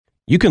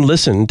You can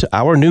listen to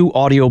our new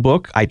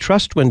audiobook, I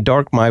Trust When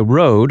Dark My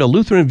Road, A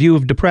Lutheran View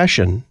of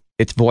Depression.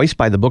 It's voiced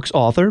by the book's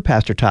author,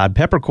 Pastor Todd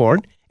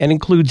Peppercorn, and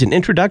includes an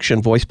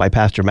introduction voiced by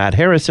Pastor Matt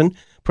Harrison,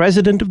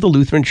 president of the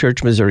Lutheran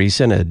Church Missouri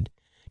Synod.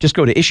 Just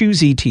go to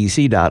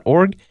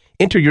issuesetc.org,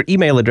 enter your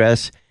email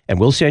address, and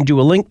we'll send you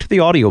a link to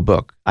the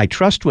audiobook, I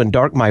Trust When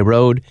Dark My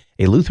Road,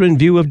 A Lutheran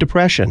View of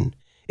Depression.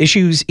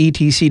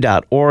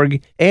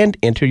 Issuesetc.org, and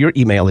enter your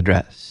email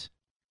address.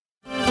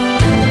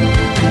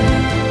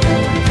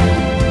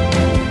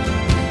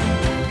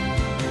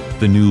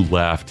 The New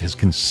Left has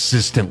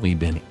consistently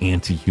been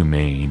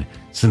anti-humane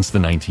since the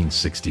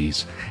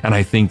 1960s, and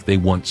I think they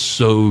want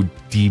so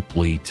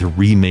deeply to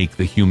remake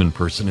the human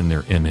person in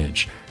their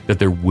image that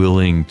they're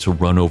willing to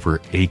run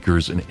over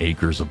acres and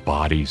acres of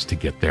bodies to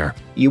get there.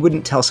 You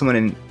wouldn't tell someone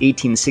in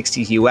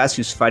 1860s U.S.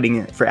 who's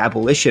fighting for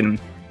abolition,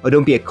 oh,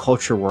 don't be a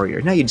culture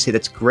warrior. No, you'd say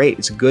that's great.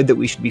 It's good that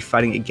we should be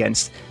fighting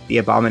against the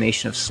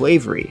abomination of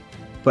slavery.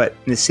 But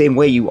in the same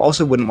way, you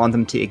also wouldn't want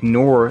them to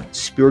ignore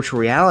spiritual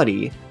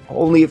reality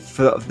only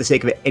for the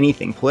sake of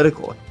anything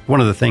political. One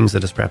of the things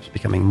that is perhaps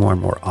becoming more and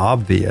more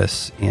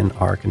obvious in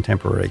our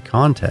contemporary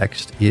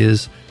context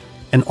is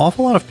an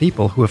awful lot of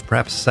people who have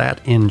perhaps sat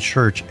in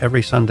church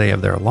every Sunday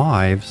of their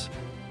lives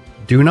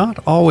do not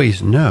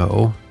always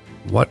know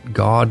what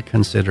God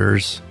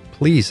considers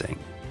pleasing.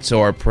 So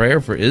our prayer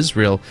for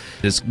Israel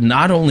is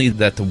not only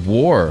that the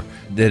war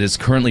that is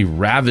currently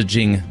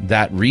ravaging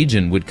that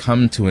region would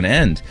come to an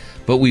end,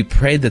 but we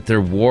pray that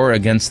their war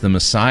against the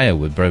Messiah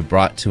would be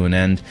brought to an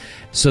end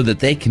so that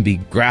they can be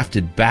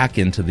grafted back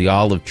into the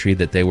olive tree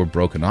that they were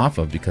broken off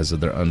of because of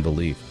their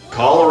unbelief.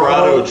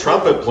 Colorado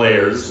trumpet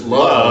players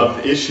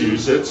love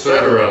issues,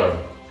 etc.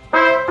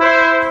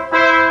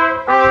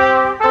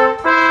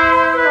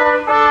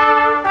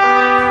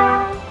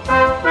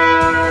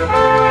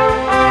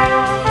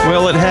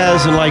 Well, it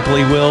has and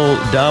likely will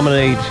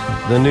dominate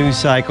the news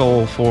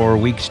cycle for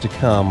weeks to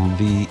come.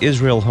 The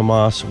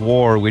Israel-Hamas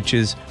war, which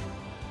is,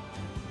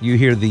 you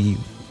hear the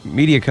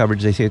media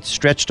coverage, they say it's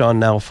stretched on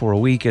now for a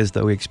week as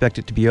though we expect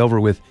it to be over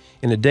with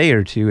in a day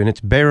or two, and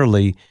it's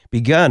barely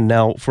begun.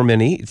 Now, for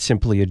many, it's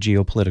simply a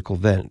geopolitical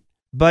event.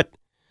 But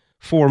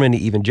for many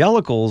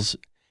evangelicals,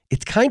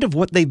 it's kind of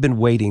what they've been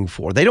waiting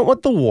for. They don't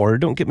want the war,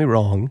 don't get me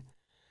wrong,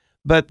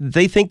 but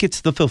they think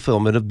it's the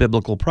fulfillment of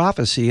biblical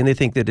prophecy, and they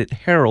think that it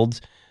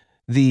heralds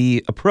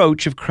the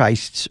approach of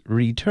Christ's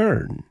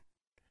return.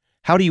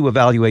 How do you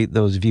evaluate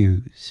those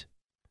views?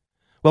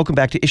 Welcome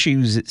back to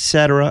Issues,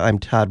 Etc. I'm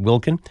Todd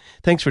Wilkin.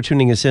 Thanks for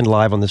tuning us in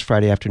live on this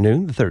Friday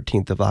afternoon, the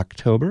 13th of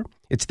October.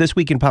 It's This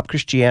Week in Pop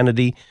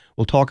Christianity.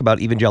 We'll talk about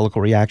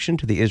evangelical reaction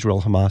to the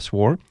Israel-Hamas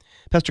war.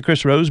 Pastor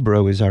Chris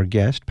Rosebrough is our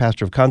guest,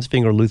 pastor of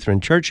Kongsvinger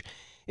Lutheran Church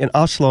in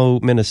Oslo,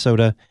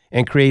 Minnesota,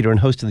 and creator and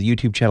host of the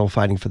YouTube channel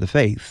Fighting for the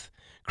Faith.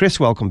 Chris,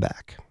 welcome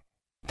back.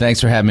 Thanks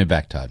for having me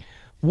back, Todd.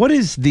 What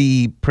is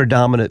the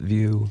predominant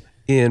view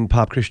in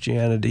pop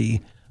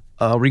Christianity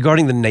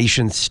regarding the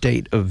nation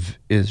state of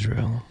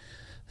Israel?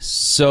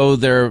 So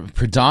their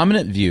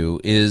predominant view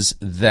is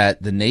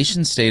that the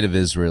nation state of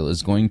Israel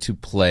is going to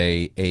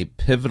play a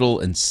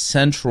pivotal and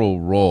central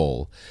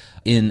role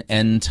in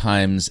end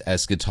times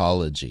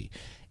eschatology,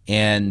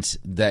 and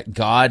that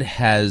God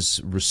has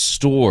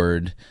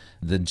restored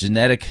the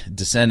genetic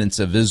descendants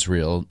of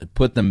Israel,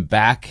 put them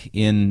back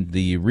in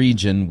the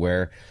region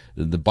where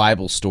the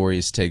Bible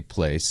stories take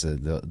place,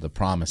 the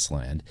Promised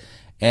Land,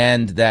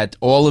 and that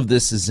all of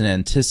this is an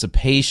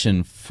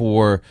anticipation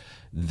for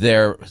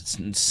their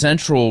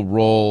central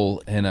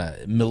role in a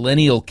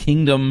millennial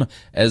kingdom,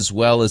 as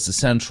well as the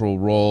central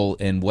role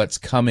in what's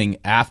coming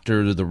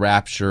after the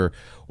rapture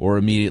or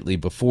immediately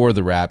before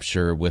the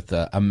rapture, with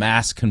a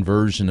mass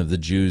conversion of the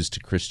Jews to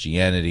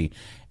Christianity,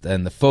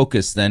 and the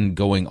focus then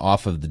going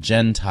off of the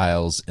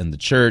Gentiles in the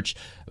church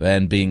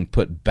and being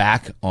put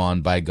back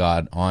on by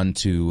God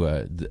onto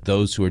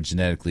those who are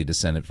genetically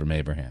descended from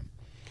Abraham.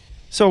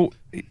 So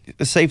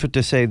it's safer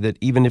to say that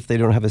even if they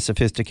don't have a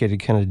sophisticated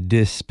kind of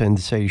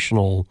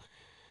dispensational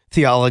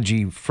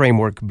theology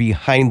framework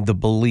behind the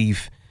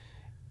belief,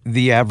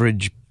 the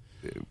average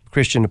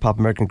Christian of pop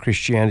American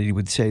Christianity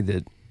would say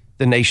that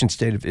the nation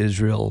state of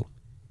Israel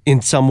in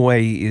some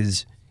way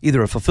is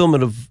either a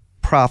fulfillment of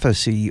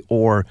prophecy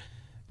or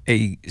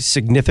a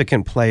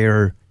significant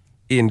player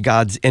in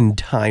God's end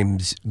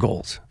times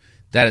goals.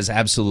 That is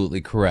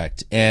absolutely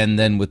correct. And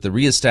then with the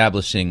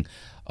reestablishing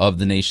of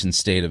the nation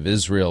state of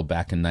Israel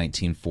back in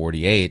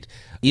 1948,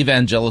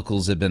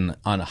 evangelicals have been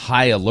on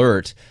high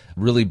alert,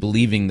 really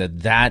believing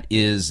that that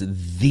is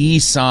the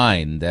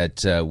sign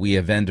that we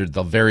have entered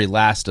the very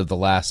last of the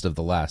last of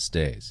the last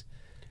days.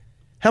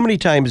 How many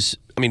times,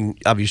 I mean,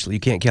 obviously you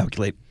can't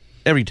calculate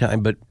every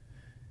time, but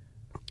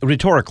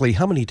rhetorically,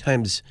 how many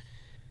times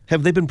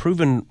have they been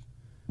proven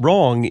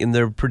wrong in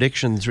their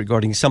predictions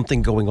regarding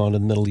something going on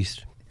in the Middle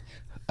East?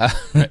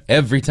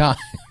 Every time.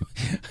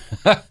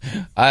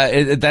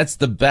 That's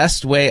the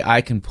best way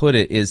I can put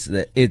it, is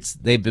that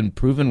they've been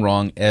proven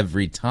wrong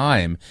every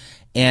time.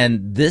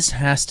 And this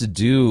has to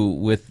do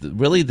with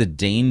really the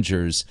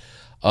dangers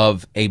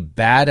of a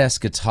bad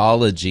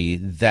eschatology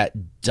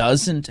that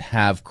doesn't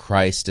have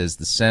Christ as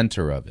the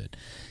center of it.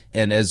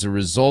 And as a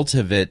result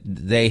of it,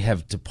 they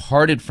have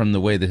departed from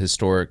the way the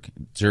historic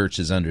church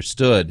has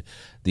understood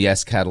the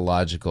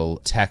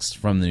eschatological text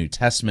from the New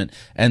Testament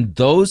and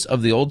those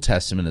of the Old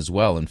Testament as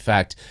well. In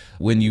fact,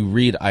 when you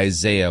read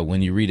Isaiah,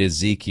 when you read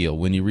Ezekiel,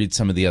 when you read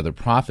some of the other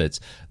prophets,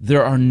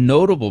 there are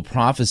notable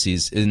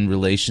prophecies in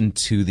relation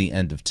to the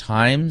end of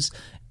times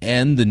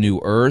and the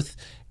new earth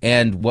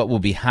and what will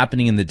be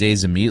happening in the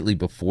days immediately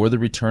before the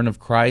return of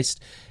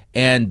Christ.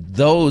 And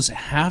those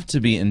have to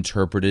be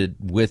interpreted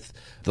with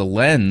the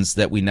lens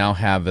that we now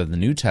have of the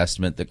New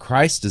Testament, that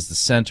Christ is the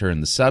center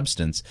and the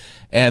substance,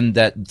 and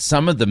that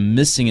some of the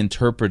missing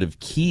interpretive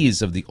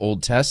keys of the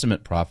Old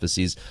Testament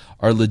prophecies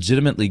are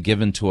legitimately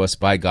given to us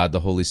by God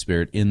the Holy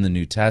Spirit in the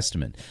New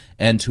Testament.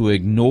 And to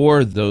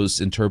ignore those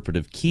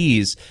interpretive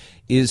keys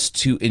is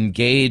to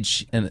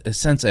engage, in a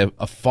sense,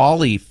 a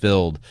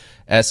folly-filled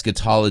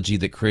eschatology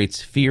that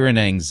creates fear and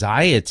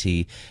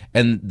anxiety,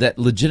 and that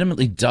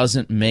legitimately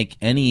doesn't make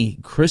any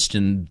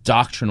Christian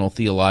doctrinal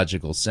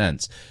theological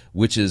sense,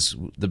 which is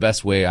the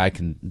best way I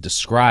can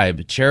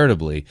describe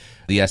charitably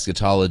the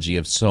eschatology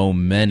of so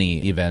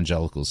many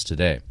evangelicals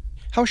today.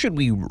 How should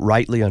we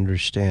rightly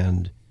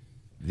understand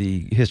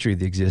the history of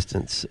the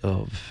existence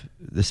of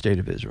the state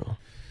of Israel?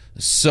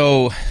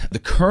 So the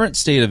current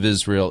state of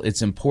Israel,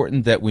 it's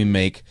important that we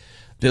make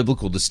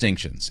biblical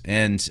distinctions.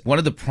 And one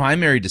of the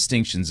primary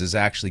distinctions is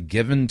actually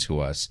given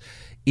to us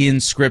in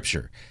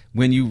Scripture.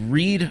 When you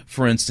read,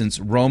 for instance,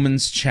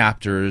 Romans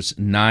chapters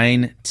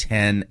 9,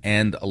 10,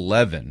 and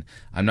 11,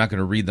 I'm not going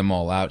to read them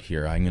all out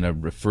here. I'm going to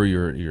refer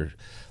your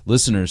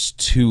listeners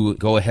to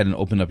go ahead and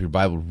open up your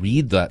Bible,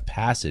 read that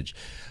passage.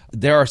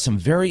 There are some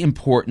very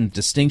important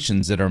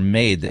distinctions that are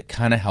made that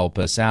kind of help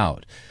us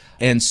out.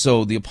 And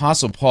so the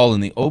Apostle Paul,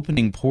 in the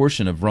opening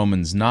portion of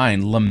Romans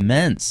 9,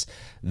 laments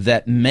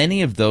that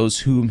many of those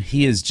whom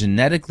he is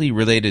genetically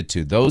related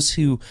to, those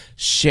who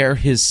share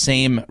his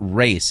same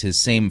race, his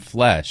same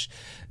flesh,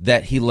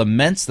 that he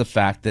laments the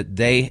fact that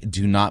they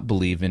do not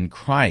believe in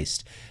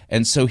Christ.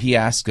 And so he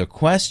asks a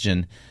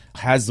question,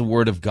 has the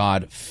word of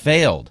God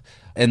failed?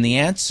 And the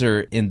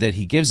answer that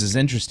he gives is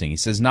interesting. He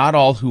says, not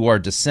all who are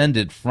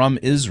descended from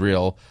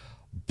Israel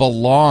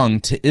belong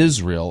to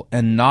Israel,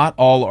 and not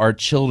all are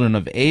children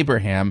of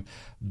Abraham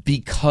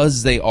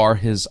because they are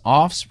his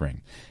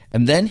offspring.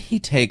 And then he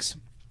takes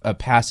a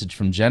passage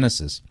from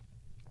Genesis,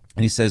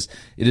 and he says,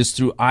 it is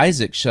through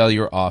Isaac shall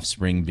your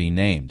offspring be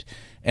named.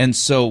 And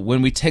so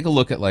when we take a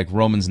look at like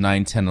Romans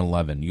 9, 10,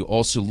 11, you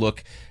also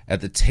look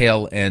at the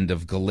tail end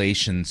of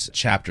Galatians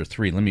chapter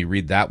 3. Let me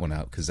read that one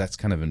out because that's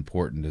kind of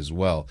important as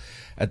well.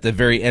 At the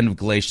very end of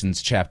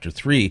Galatians chapter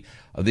 3,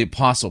 the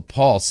Apostle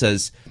Paul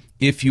says,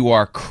 if you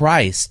are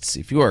Christ's,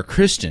 if you are a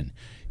Christian,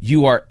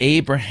 you are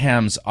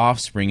Abraham's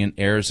offspring and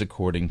heirs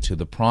according to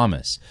the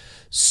promise.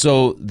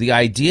 So the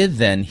idea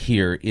then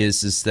here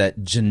is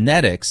that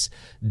genetics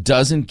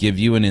doesn't give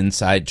you an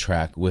inside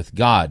track with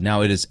God.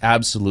 Now, it is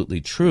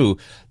absolutely true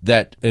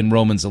that in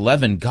Romans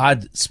 11,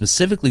 God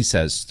specifically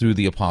says through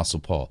the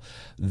Apostle Paul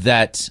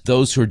that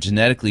those who are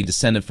genetically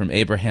descended from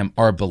Abraham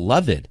are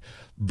beloved,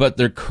 but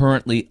they're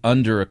currently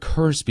under a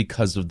curse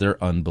because of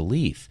their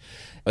unbelief.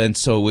 And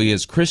so we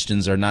as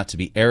Christians are not to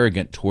be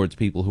arrogant towards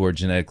people who are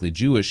genetically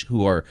Jewish,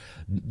 who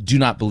do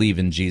not believe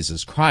in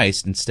Jesus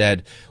Christ.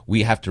 Instead,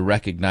 we have to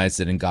recognize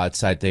that in God's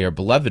sight they are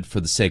beloved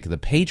for the sake of the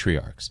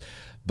patriarchs.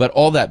 But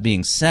all that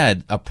being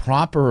said, a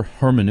proper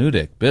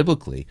hermeneutic,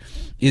 biblically,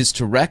 is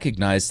to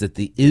recognize that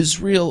the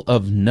Israel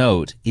of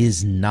note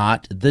is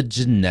not the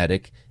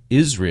genetic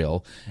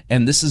Israel.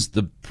 And this is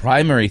the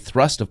primary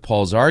thrust of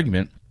Paul's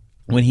argument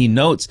when he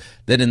notes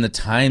that in the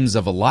times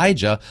of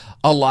Elijah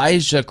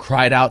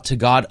cried out to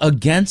God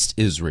against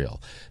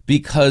Israel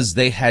because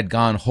they had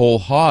gone whole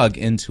hog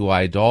into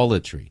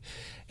idolatry.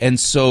 And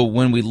so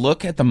when we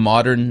look at the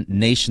modern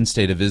nation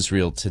state of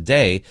Israel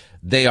today,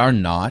 they are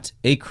not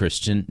a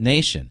Christian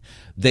nation.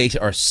 They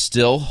are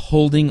still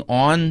holding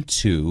on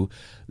to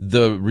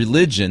the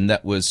religion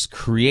that was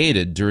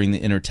created during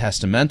the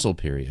intertestamental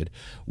period,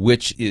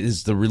 which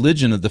is the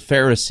religion of the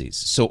Pharisees.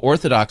 So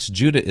Orthodox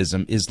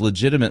Judaism is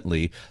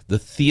legitimately the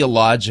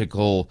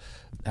theological,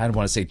 I don't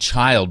want to say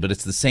child, but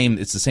it's the same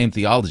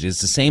theology.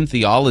 It's the same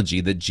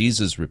theology that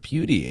Jesus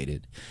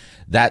repudiated.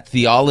 That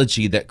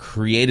theology that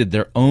created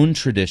their own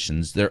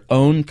traditions, their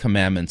own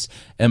commandments,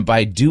 and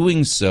by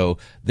doing so,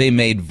 they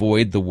made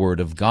void the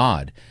word of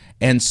God.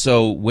 And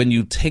so when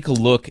you take a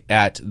look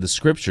at the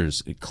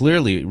scriptures,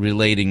 clearly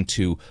relating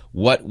to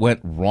what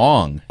went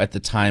wrong at the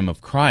time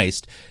of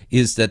Christ,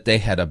 is that they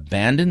had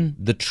abandoned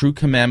the true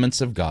commandments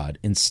of God.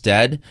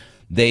 Instead,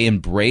 they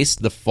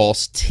embraced the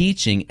false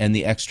teaching and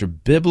the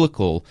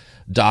extra-biblical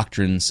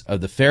doctrines of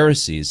the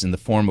Pharisees in the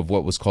form of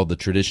what was called the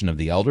tradition of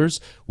the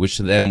elders, which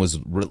then was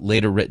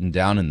later written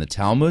down in the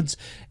Talmuds.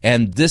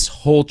 And this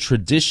whole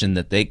tradition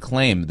that they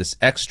claim, this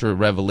extra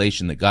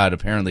revelation that God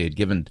apparently had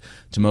given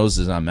to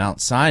Moses on Mount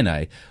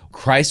Sinai,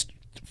 Christ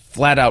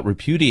flat out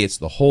repudiates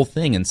the whole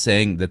thing and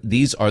saying that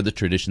these are the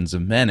traditions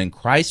of men, and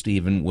Christ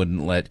even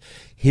wouldn't let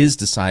his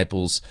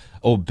disciples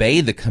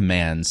obey the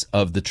commands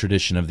of the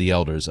tradition of the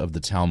elders, of the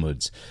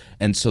Talmuds.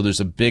 And so there's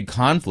a big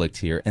conflict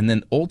here. And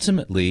then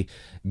ultimately,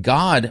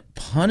 God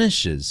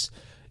punishes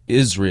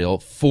Israel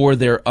for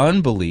their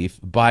unbelief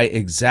by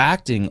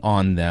exacting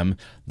on them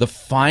the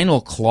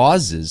final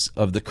clauses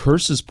of the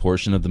curses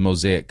portion of the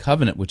Mosaic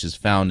covenant, which is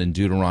found in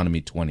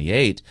Deuteronomy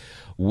 28,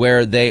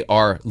 where they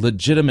are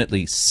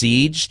legitimately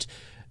sieged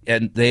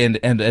and they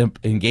end up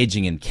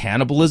engaging in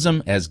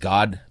cannibalism, as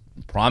God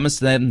promised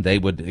them they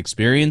would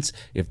experience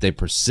if they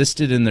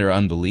persisted in their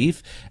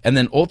unbelief. And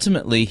then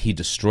ultimately he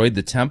destroyed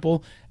the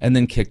temple and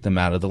then kicked them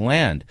out of the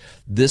land.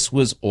 This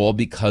was all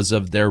because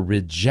of their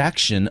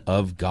rejection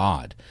of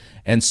God.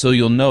 And so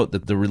you'll note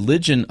that the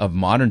religion of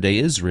modern-day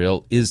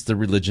Israel is the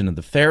religion of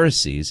the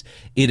Pharisees.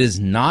 It is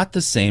not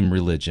the same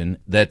religion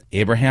that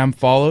Abraham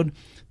followed,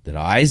 that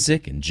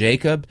Isaac and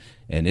Jacob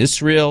and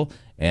Israel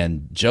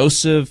and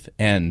Joseph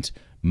and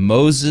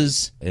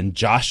Moses and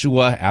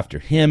Joshua after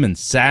him and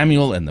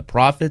Samuel and the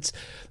prophets.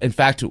 In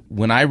fact,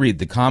 when I read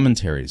the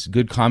commentaries,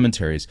 good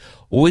commentaries,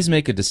 always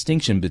make a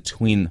distinction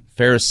between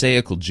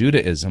Pharisaical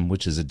Judaism,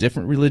 which is a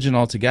different religion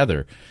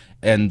altogether,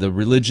 and the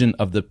religion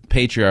of the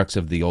patriarchs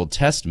of the Old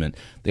Testament.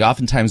 They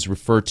oftentimes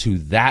refer to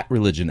that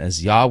religion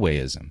as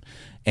Yahwehism.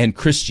 And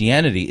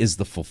Christianity is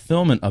the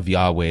fulfillment of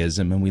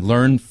Yahwehism, and we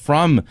learn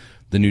from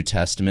the New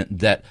Testament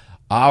that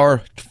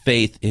our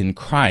faith in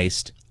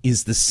Christ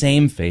is the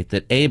same faith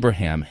that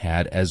Abraham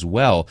had as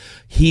well.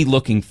 He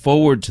looking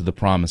forward to the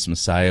promised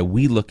Messiah,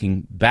 we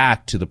looking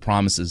back to the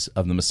promises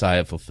of the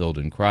Messiah fulfilled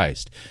in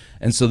Christ.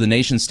 And so the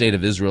nation state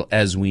of Israel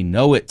as we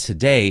know it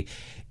today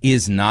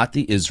is not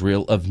the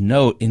Israel of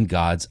note in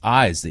God's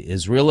eyes. The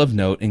Israel of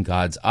note in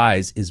God's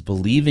eyes is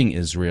believing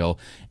Israel,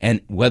 and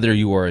whether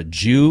you are a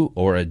Jew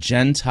or a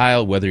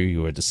Gentile, whether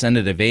you are a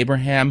descendant of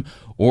Abraham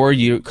or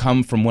you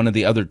come from one of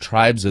the other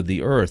tribes of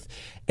the earth,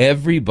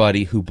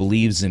 everybody who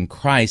believes in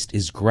Christ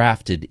is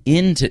grafted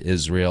into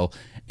Israel,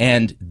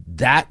 and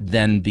that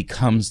then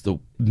becomes the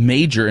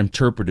major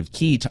interpretive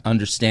key to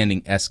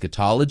understanding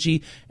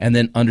eschatology and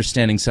then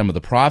understanding some of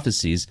the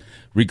prophecies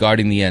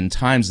regarding the end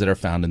times that are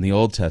found in the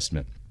Old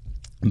Testament.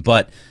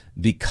 But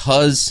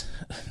because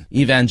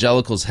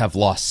evangelicals have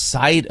lost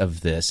sight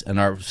of this and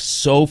are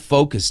so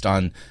focused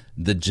on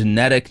the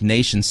genetic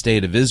nation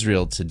state of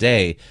Israel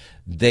today,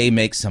 they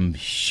make some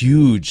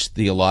huge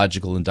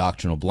theological and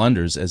doctrinal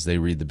blunders as they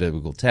read the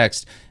biblical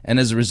text. And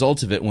as a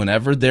result of it,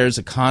 whenever there's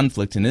a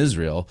conflict in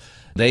Israel,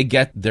 they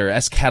get their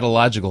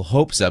eschatological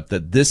hopes up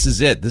that this is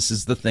it, this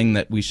is the thing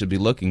that we should be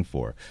looking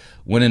for.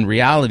 When in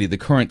reality, the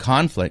current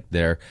conflict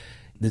there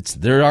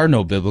are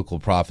no biblical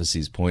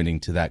prophecies pointing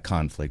to that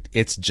conflict.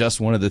 It's just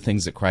one of the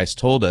things that Christ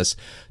told us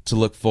to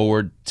look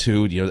forward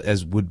to,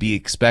 as would be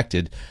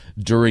expected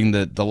during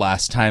the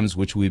last times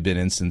which we've been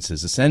in since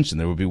his ascension.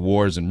 There will be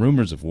wars and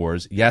rumors of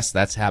wars. Yes,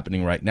 that's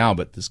happening right now,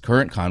 but this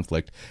current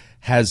conflict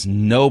has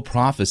no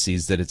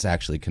prophecies that it's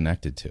actually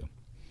connected to.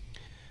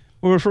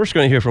 Well, we're first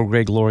going to hear from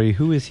Greg Laurie.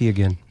 Who is he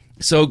again?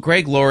 So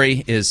Greg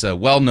Laurie is a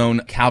well-known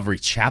Calvary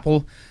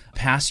Chapel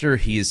pastor.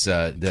 He's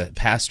the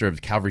pastor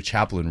of Calvary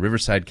Chapel in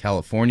Riverside,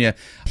 California.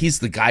 He's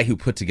the guy who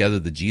put together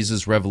the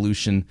Jesus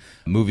Revolution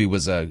movie,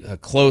 was a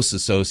close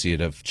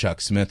associate of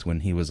Chuck Smith when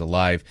he was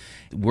alive.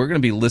 We're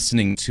going to be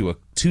listening to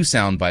two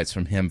sound bites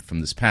from him from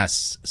this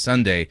past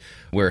Sunday,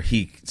 where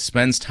he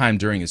spends time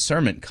during his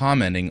sermon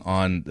commenting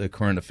on the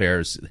current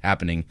affairs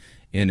happening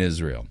in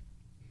Israel.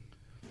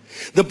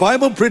 The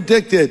Bible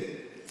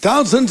predicted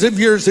thousands of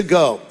years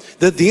ago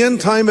that the end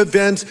time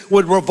events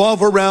would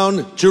revolve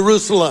around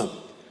Jerusalem.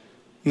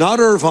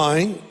 Not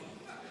Irvine,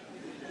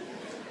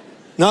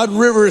 not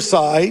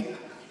Riverside,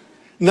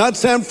 not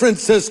San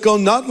Francisco,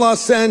 not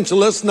Los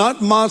Angeles,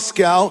 not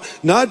Moscow,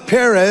 not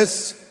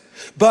Paris,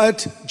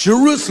 but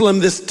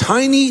Jerusalem, this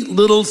tiny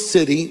little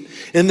city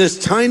in this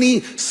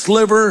tiny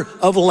sliver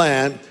of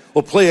land,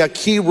 will play a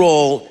key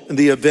role in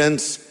the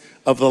events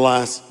of the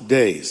last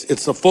days.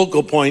 It's the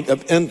focal point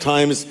of end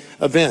times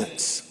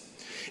events.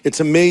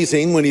 It's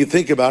amazing when you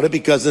think about it,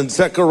 because in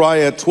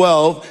Zechariah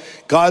 12,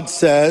 God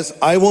says,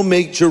 I will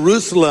make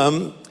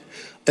Jerusalem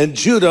and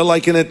Judah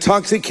like an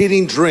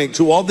intoxicating drink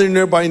to all the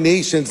nearby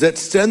nations that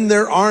send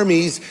their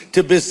armies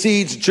to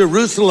besiege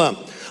Jerusalem.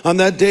 On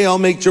that day, I'll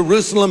make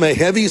Jerusalem a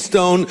heavy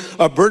stone,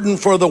 a burden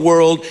for the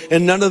world,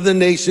 and none of the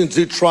nations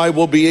who try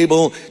will be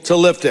able to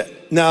lift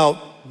it.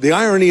 Now, the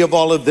irony of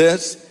all of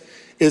this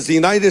is the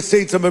United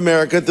States of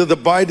America, through the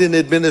Biden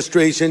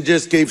administration,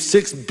 just gave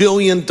 $6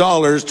 billion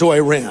to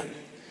Iran.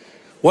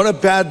 What a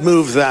bad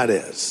move that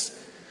is.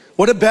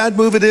 What a bad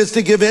move it is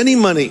to give any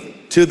money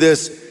to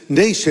this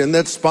nation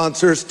that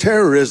sponsors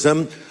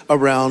terrorism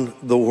around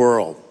the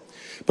world.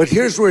 But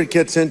here's where it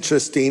gets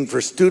interesting for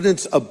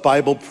students of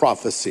Bible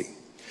prophecy.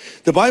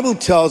 The Bible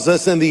tells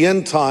us in the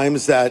end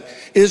times that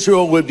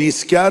Israel would be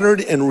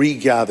scattered and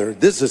regathered.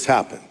 This has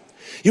happened.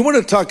 You want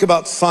to talk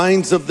about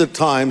signs of the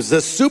times.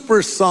 The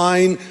super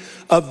sign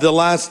of the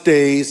last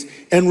days.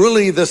 And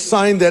really the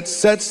sign that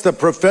sets the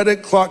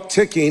prophetic clock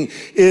ticking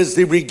is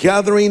the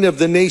regathering of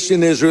the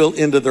nation Israel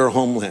into their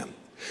homeland.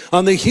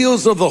 On the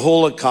heels of the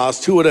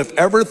Holocaust, who would have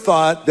ever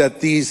thought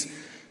that these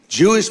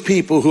Jewish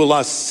people who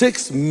lost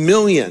 6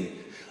 million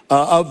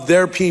of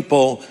their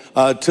people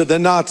to the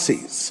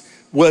Nazis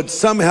would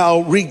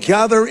somehow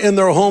regather in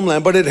their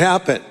homeland? But it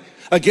happened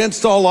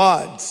against all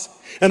odds.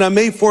 And on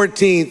May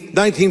 14th,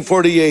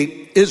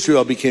 1948,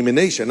 Israel became a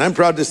nation. I'm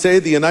proud to say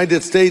the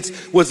United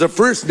States was the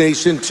first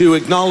nation to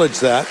acknowledge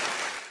that.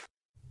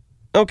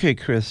 Okay,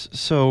 Chris,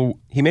 so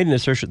he made an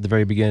assertion at the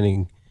very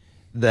beginning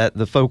that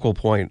the focal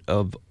point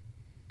of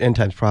end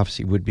times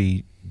prophecy would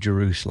be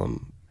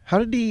Jerusalem. How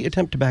did he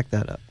attempt to back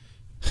that up?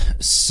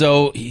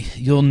 So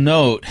you'll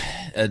note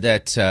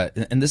that,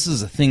 and this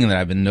is a thing that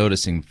I've been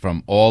noticing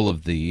from all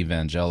of the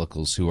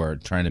evangelicals who are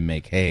trying to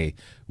make hay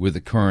with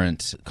the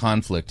current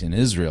conflict in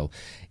Israel,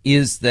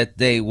 is that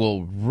they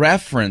will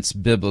reference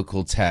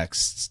biblical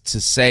texts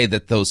to say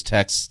that those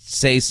texts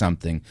say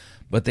something,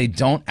 but they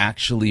don't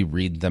actually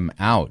read them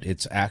out.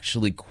 It's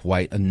actually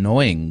quite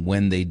annoying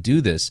when they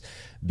do this,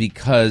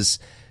 because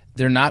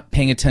they're not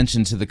paying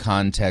attention to the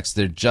context.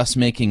 They're just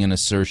making an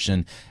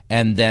assertion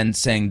and then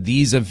saying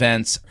these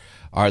events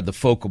are the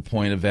focal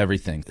point of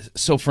everything.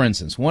 So, for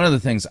instance, one of the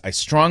things I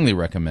strongly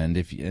recommend,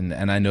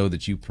 and I know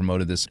that you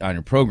promoted this on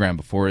your program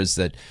before, is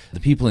that the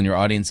people in your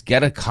audience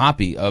get a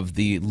copy of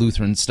the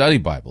Lutheran Study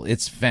Bible.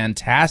 It's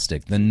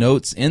fantastic. The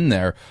notes in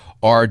there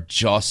are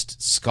just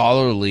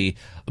scholarly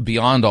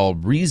beyond all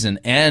reason,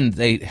 and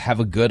they have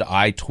a good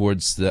eye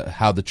towards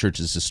how the church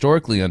has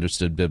historically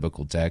understood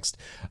biblical text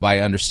by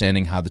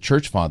understanding how the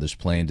church fathers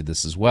play into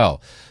this as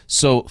well.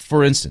 So,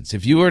 for instance,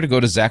 if you were to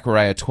go to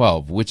Zechariah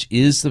 12, which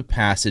is the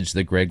passage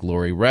that Greg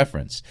Laurie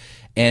referenced,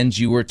 and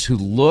you were to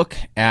look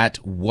at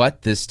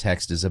what this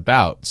text is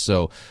about.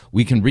 So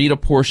we can read a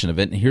portion of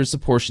it, and here's the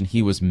portion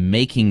he was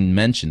making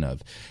mention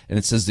of. And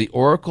it says, "The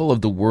oracle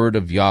of the word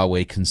of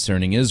Yahweh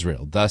concerning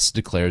Israel. Thus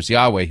declares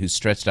Yahweh, who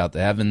stretched out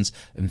the heavens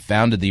and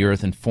founded the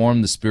earth and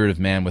formed the spirit of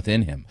man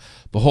within him.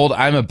 Behold,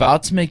 I am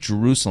about to make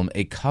Jerusalem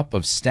a cup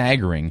of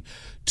staggering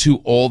to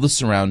all the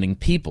surrounding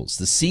peoples.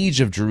 The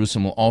siege of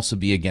Jerusalem will also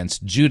be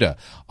against Judah.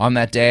 On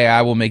that day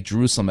I will make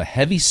Jerusalem a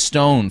heavy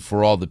stone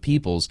for all the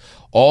peoples.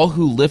 All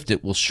who lift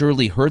it will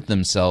surely hurt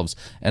themselves,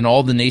 and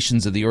all the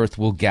nations of the earth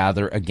will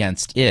gather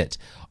against it.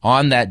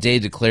 On that day,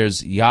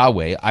 declares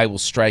Yahweh, I will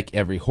strike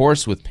every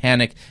horse with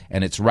panic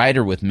and its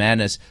rider with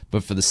madness,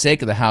 but for the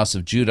sake of the house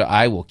of Judah,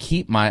 I will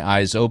keep my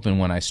eyes open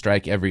when I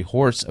strike every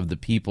horse of the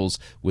peoples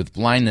with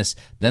blindness.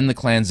 Then the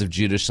clans of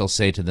Judah shall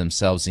say to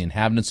themselves, the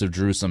inhabitants of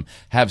Jerusalem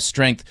have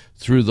strength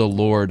through the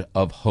Lord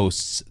of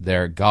hosts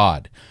their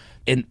God."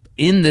 And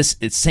in this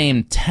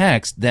same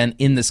text, then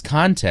in this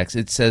context,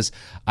 it says,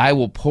 I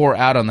will pour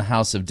out on the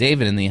house of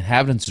David and the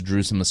inhabitants of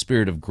Jerusalem a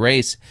spirit of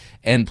grace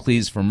and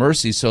pleas for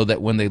mercy, so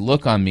that when they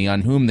look on me,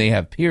 on whom they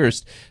have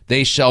pierced,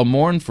 they shall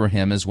mourn for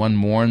him as one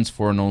mourns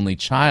for an only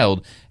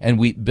child, and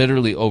weep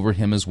bitterly over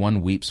him as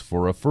one weeps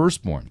for a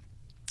firstborn.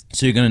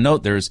 So you're going to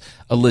note there's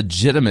a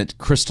legitimate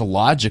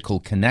Christological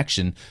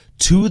connection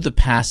to the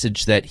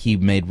passage that he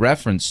made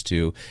reference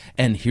to.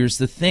 And here's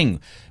the thing.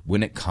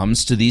 When it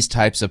comes to these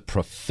types of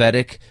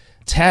prophetic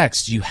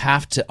texts, you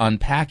have to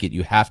unpack it.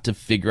 You have to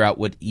figure out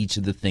what each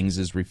of the things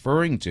is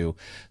referring to.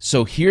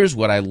 So here's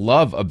what I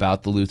love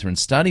about the Lutheran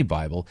Study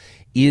Bible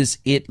is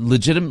it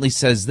legitimately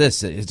says this,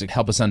 to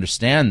help us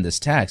understand this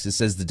text. It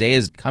says, the day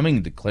is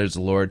coming, declares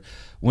the Lord,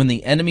 when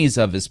the enemies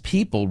of his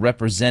people,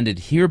 represented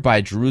here by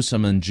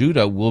Jerusalem and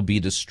Judah, will be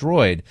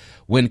destroyed.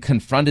 When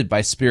confronted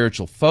by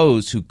spiritual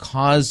foes who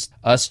cause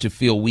us to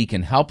feel weak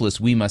and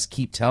helpless, we must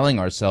keep telling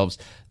ourselves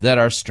that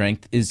our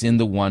strength is in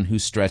the one who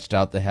stretched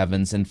out the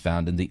heavens and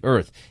founded the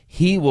earth.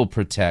 He will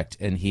protect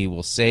and he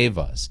will save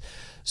us.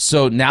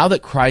 So now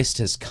that Christ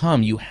has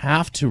come, you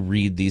have to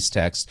read these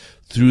texts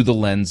through the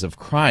lens of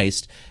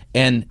Christ,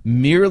 and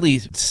merely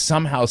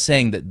somehow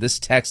saying that this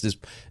text is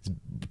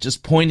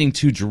just pointing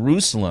to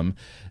Jerusalem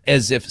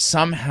as if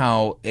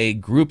somehow a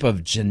group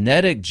of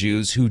genetic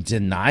Jews who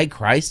deny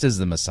Christ as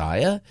the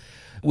Messiah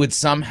would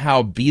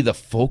somehow be the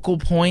focal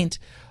point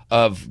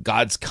of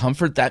God's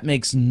comfort, that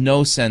makes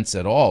no sense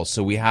at all.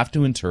 So we have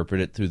to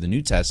interpret it through the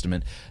New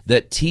Testament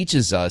that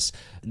teaches us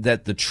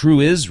that the true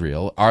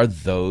Israel are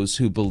those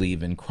who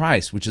believe in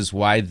Christ, which is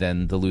why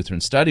then the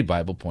Lutheran Study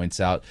Bible points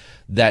out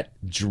that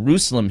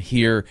Jerusalem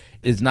here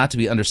is not to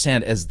be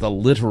understood as the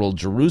literal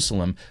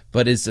Jerusalem,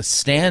 but is a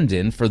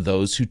stand-in for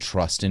those who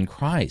trust in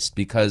Christ,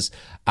 because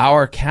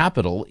our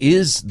capital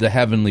is the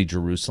heavenly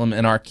Jerusalem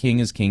and our king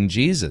is King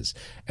Jesus.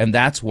 And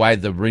that's why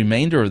the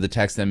remainder of the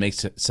text that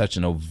makes it such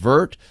an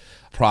overt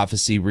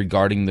prophecy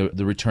regarding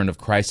the return of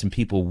Christ and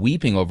people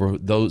weeping over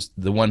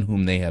the one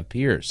whom they have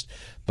pierced.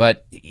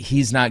 But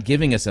he's not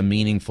giving us a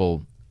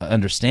meaningful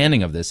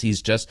understanding of this.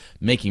 He's just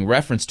making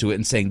reference to it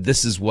and saying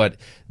this is what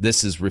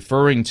this is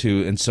referring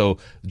to. And so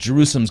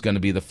Jerusalem's going to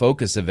be the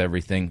focus of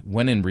everything,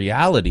 when in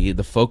reality,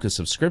 the focus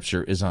of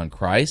Scripture is on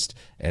Christ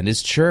and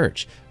his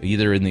church,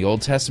 either in the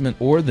Old Testament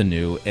or the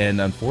New. And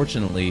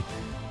unfortunately,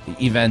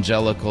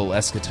 evangelical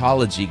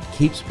eschatology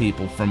keeps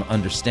people from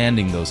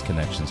understanding those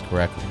connections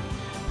correctly.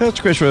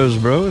 Pastor Chris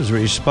Rosebrough is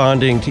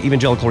responding to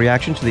Evangelical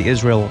reaction to the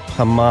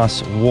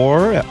Israel-Hamas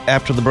war.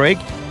 After the break,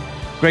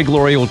 Greg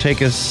Laurie will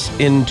take us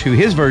into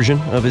his version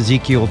of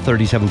Ezekiel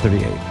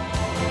 37:38.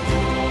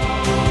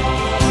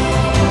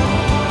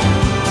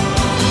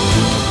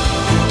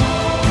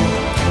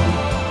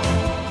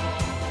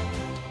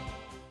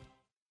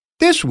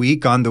 This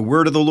week on The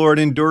Word of the Lord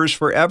Endures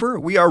Forever,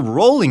 we are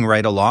rolling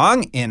right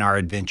along in our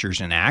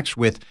adventures in Acts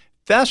with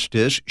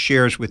Festus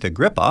shares with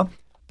Agrippa,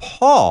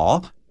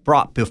 Paul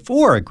brought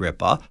before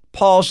Agrippa,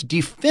 Paul's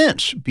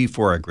defense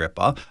before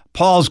Agrippa,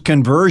 Paul's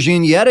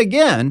conversion yet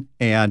again,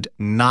 and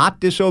not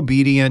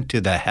disobedient to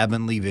the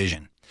heavenly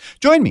vision.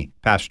 Join me,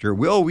 Pastor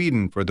Will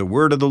Whedon, for The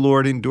Word of the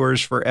Lord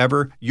Endures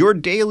Forever, your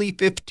daily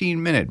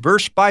 15-minute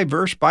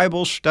verse-by-verse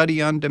Bible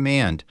study on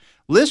demand.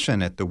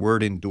 Listen at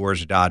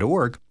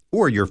thewordendures.org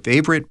or your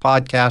favorite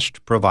podcast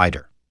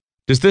provider.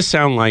 Does this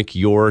sound like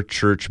your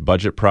church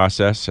budget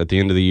process at the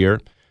end of the year?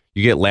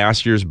 You get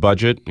last year's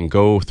budget and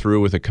go through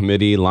with a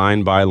committee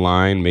line by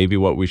line, maybe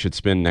what we should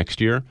spend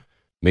next year.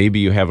 Maybe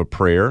you have a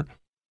prayer.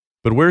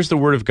 But where's the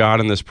Word of God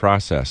in this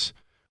process?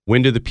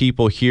 When do the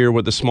people hear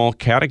what the small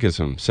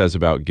catechism says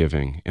about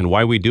giving and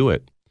why we do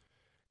it?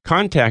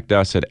 Contact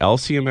us at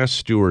LCMS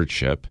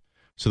Stewardship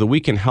so that we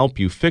can help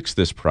you fix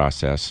this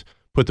process,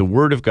 put the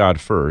Word of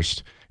God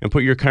first, and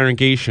put your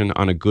congregation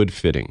on a good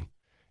fitting.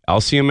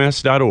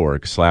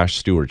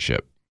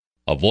 lcms.org/stewardship.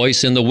 A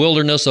voice in the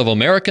wilderness of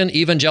American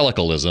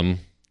evangelicalism.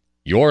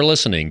 You're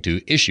listening to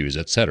Issues,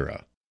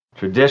 Etc.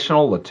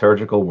 Traditional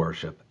liturgical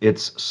worship.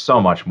 It's so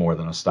much more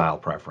than a style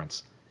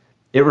preference.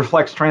 It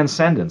reflects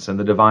transcendence in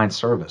the divine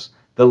service.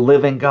 The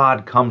living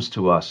God comes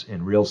to us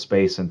in real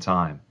space and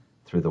time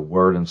through the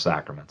Word and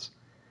sacraments.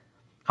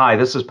 Hi,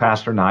 this is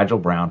Pastor Nigel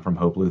Brown from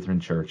Hope Lutheran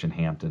Church in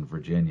Hampton,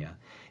 Virginia.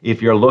 If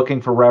you're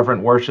looking for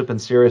reverent worship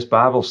and serious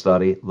Bible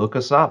study, look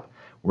us up.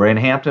 We're in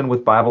Hampton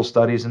with Bible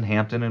studies in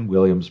Hampton and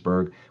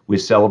Williamsburg. We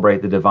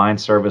celebrate the divine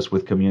service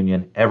with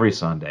communion every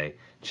Sunday.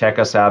 Check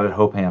us out at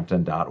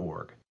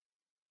hopehampton.org.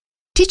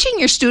 Teaching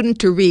your student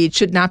to read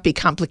should not be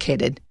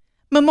complicated.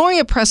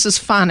 Memoria Press's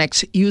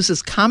phonics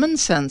uses common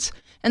sense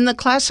and the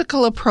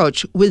classical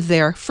approach with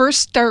their First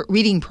Start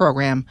Reading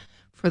program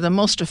for the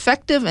most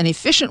effective and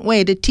efficient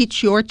way to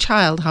teach your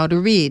child how to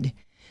read.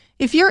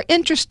 If you're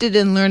interested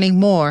in learning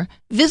more,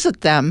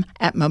 visit them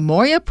at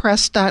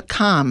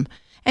memoriapress.com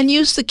and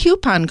use the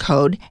coupon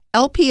code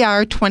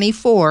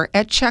LPR24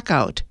 at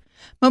checkout.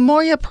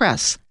 Memoria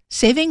Press,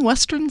 saving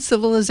Western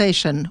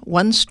civilization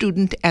one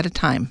student at a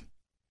time.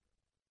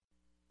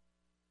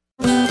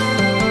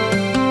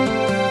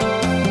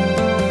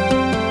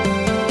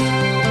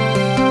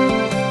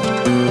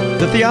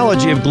 The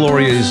theology of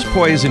glory is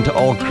poison to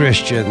all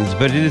Christians,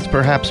 but it is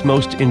perhaps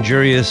most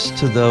injurious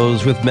to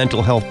those with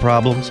mental health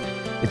problems.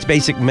 Its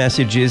basic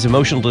message is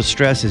emotional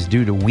distress is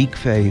due to weak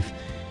faith.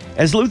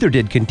 As Luther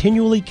did,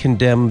 continually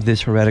condemn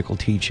this heretical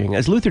teaching.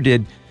 As Luther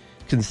did,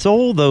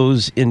 console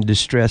those in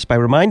distress by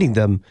reminding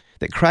them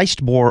that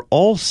Christ bore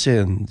all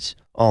sins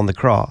on the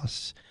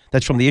cross.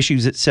 That's from the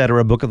Issues,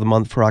 Etc. Book of the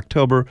Month for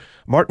October,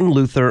 Martin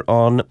Luther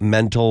on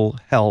mental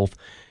health.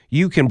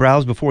 You can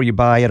browse before you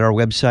buy at our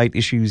website,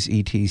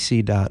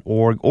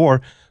 issuesetc.org,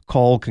 or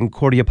call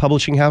Concordia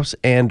Publishing House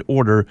and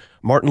order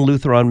Martin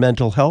Luther on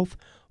mental health,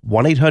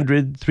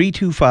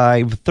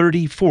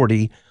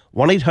 1-800-325-3040,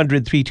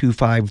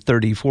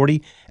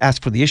 1-800-325-3040.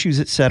 Ask for the Issues,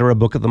 Etc.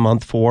 Book of the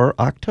Month for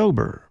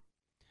October.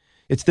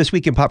 It's This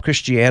Week in Pop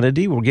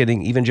Christianity. We're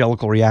getting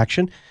evangelical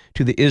reaction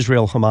to the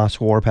Israel-Hamas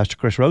war. Pastor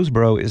Chris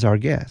Rosebrough is our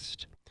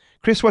guest.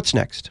 Chris, what's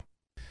next?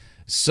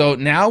 So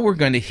now we're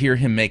going to hear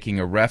him making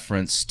a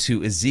reference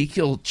to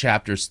Ezekiel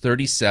chapters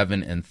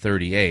 37 and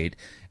 38,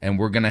 and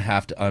we're going to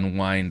have to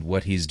unwind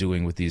what he's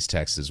doing with these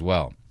texts as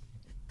well.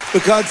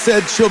 But God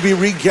said she'll be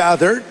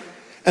regathered.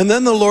 And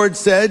then the Lord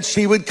said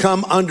she would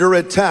come under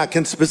attack.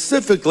 And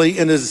specifically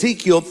in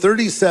Ezekiel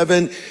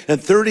 37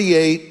 and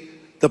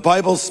 38, the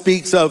Bible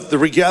speaks of the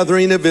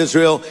regathering of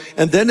Israel.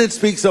 And then it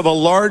speaks of a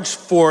large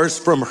force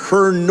from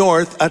her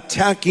north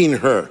attacking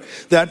her.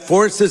 That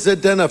force is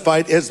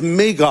identified as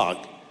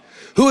Magog.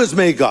 Who is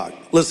Magog?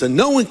 Listen,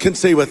 no one can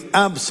say with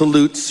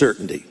absolute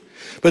certainty.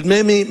 But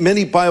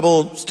many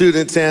Bible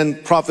students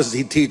and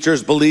prophecy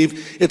teachers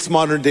believe it's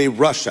modern-day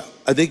Russia.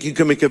 I think you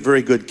can make a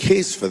very good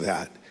case for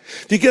that.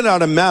 If you get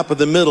out a map of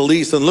the Middle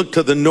East and look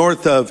to the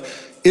north of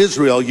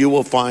Israel, you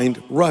will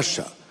find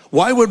Russia.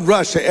 Why would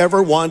Russia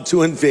ever want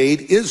to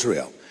invade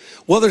Israel?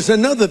 Well, there's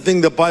another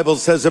thing the Bible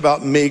says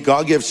about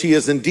Magog, if she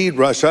is indeed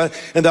Russia,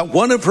 and that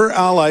one of her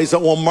allies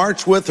that will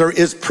march with her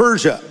is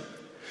Persia.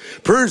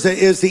 Persia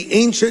is the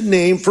ancient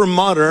name for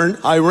modern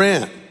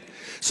Iran.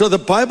 So the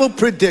Bible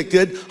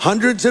predicted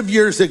hundreds of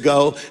years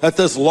ago that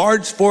this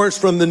large force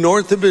from the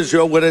north of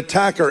Israel would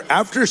attack her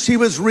after she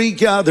was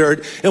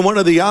regathered, and one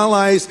of the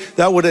allies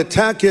that would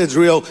attack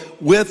Israel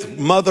with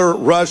Mother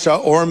Russia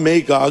or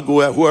Magog,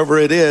 whoever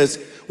it is,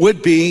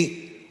 would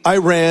be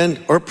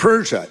Iran or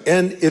Persia.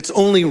 And it's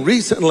only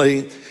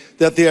recently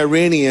that the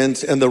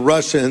Iranians and the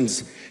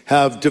Russians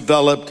have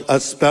developed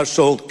a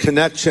special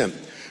connection.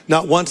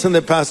 Not once in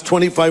the past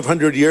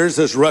 2,500 years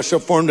has Russia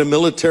formed a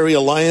military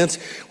alliance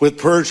with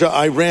Persia,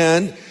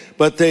 Iran,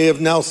 but they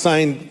have now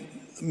signed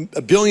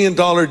 $1 billion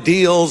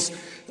deals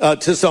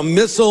to sell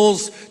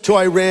missiles to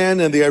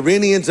Iran, and the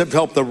Iranians have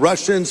helped the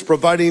Russians,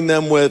 providing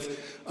them with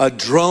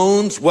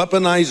drones,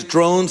 weaponized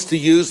drones to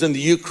use in the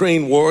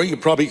Ukraine war. You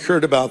probably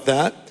heard about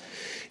that.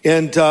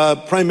 And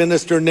Prime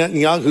Minister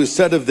Netanyahu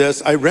said of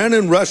this, Iran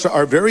and Russia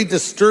are very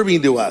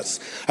disturbing to us.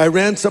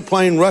 Iran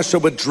supplying Russia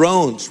with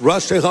drones,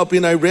 Russia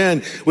helping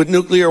Iran with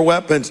nuclear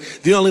weapons.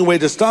 The only way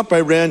to stop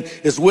Iran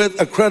is with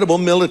a credible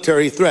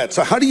military threat.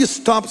 So how do you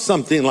stop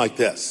something like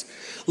this?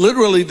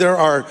 Literally, there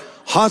are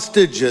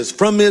hostages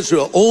from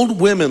Israel,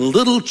 old women,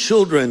 little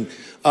children,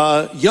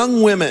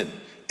 young women,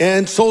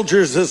 and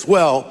soldiers as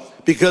well,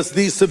 because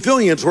these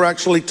civilians were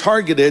actually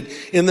targeted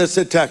in this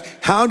attack.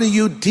 How do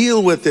you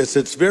deal with this?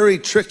 It's very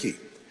tricky.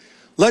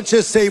 Let's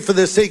just say, for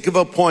the sake of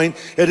a point,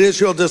 that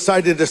Israel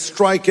decided to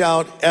strike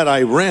out at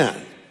Iran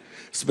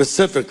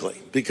specifically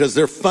because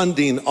they're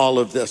funding all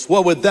of this.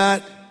 What would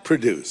that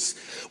produce?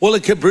 Well,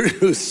 it could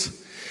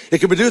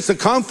produce a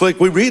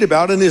conflict we read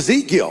about in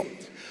Ezekiel,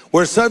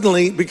 where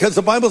suddenly, because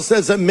the Bible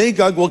says that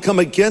Magog will come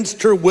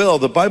against her will,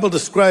 the Bible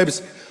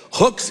describes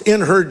hooks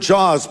in her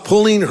jaws,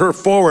 pulling her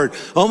forward,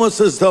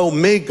 almost as though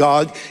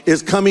Magog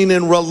is coming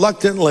in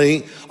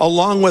reluctantly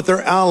along with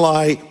her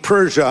ally,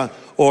 Persia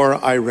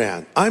or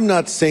Iran. I'm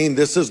not saying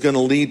this is going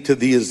to lead to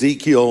the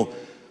Ezekiel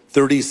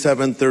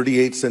 37,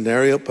 38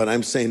 scenario, but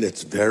I'm saying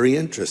it's very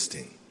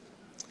interesting.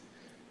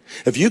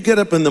 If you get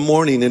up in the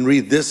morning and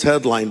read this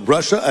headline,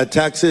 Russia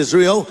attacks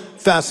Israel,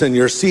 fasten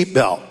your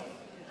seatbelt.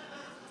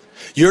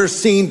 You're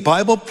seeing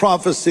Bible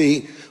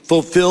prophecy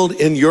fulfilled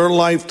in your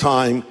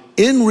lifetime,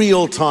 in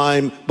real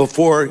time,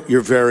 before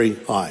your very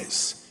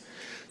eyes.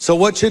 So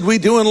what should we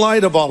do in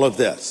light of all of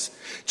this?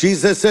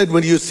 Jesus said,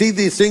 when you see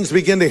these things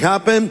begin to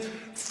happen,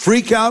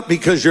 freak out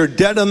because you're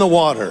dead in the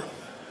water.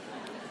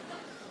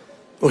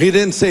 Well, he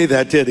didn't say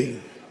that, did he?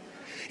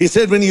 He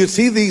said, when you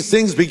see these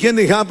things begin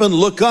to happen,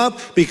 look up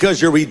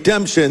because your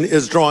redemption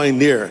is drawing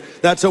near.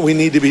 That's what we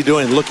need to be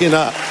doing, looking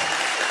up.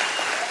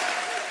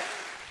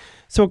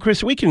 So,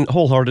 Chris, we can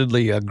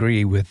wholeheartedly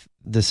agree with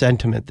the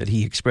sentiment that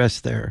he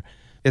expressed there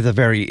at the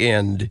very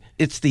end.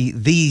 It's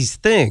these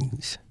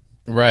things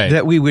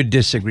that we would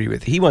disagree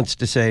with. He wants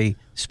to say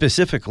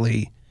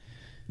specifically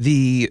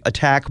the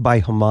attack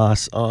by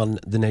Hamas on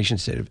the nation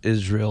state of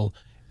Israel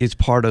is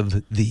part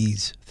of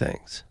these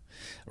things.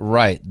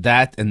 Right.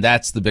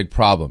 That's the big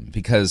problem,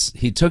 because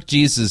he took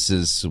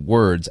Jesus's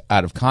words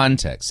out of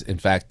context. In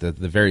fact, the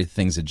very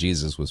things that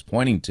Jesus was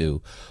pointing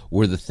to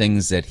were the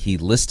things that he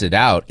listed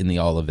out in the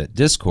Olivet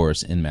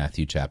Discourse in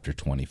Matthew chapter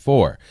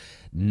 24.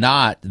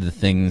 Not the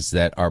things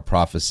that are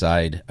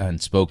prophesied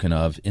and spoken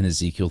of in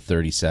Ezekiel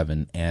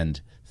 37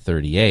 and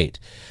 38.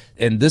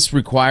 And this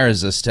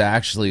requires us to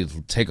actually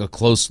take a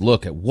close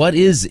look at what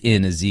is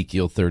in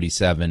Ezekiel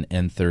 37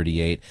 and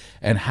 38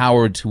 and how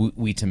are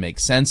we to make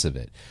sense of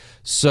it.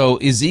 So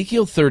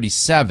Ezekiel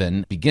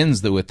 37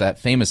 begins with that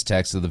famous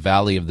text of the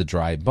Valley of the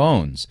Dry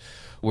Bones,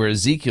 where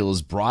Ezekiel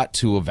is brought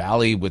to a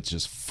valley which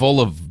is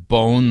full of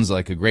bones,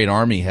 like a great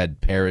army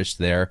had perished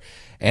there.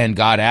 And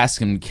God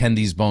asks him, can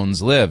these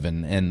bones live?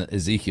 And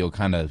Ezekiel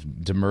kind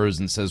of demurs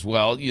and says,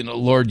 well,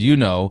 Lord, you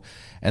know.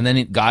 And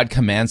then God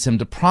commands him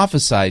to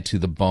prophesy to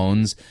the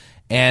bones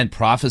and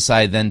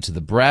prophesy then to the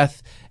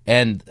breath.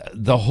 And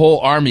the whole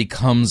army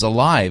comes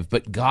alive.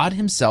 But God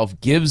himself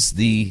gives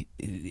the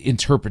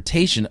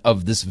interpretation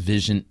of this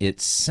vision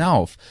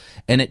itself.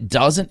 And it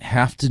doesn't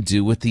have to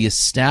do with the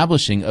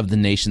establishing of the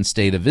nation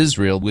state of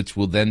Israel, which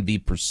will then be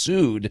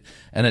pursued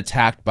and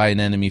attacked by an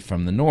enemy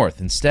from the north.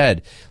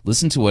 Instead,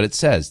 listen to what it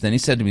says. Then he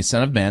said to me,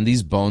 Son of man,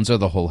 these bones are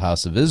the whole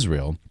house of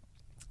Israel.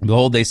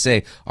 Behold, they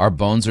say, our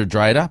bones are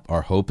dried up,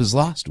 our hope is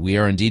lost, we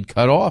are indeed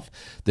cut off.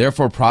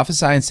 Therefore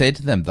prophesy and say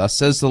to them, Thus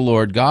says the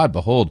Lord God,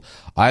 Behold,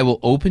 I will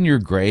open your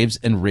graves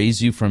and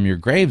raise you from your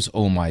graves,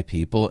 O my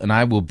people, and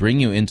I will bring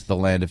you into the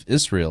land of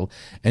Israel.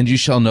 And you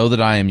shall know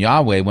that I am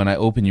Yahweh when I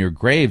open your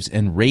graves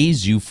and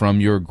raise you from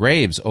your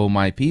graves, O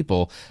my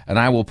people, and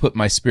I will put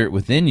my spirit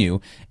within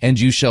you, and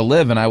you shall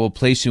live, and I will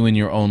place you in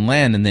your own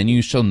land, and then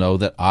you shall know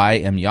that I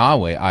am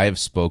Yahweh. I have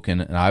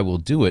spoken, and I will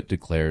do it,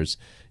 declares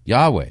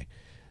Yahweh.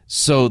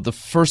 So the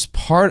first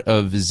part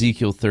of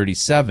Ezekiel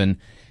 37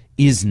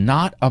 is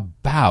not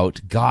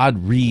about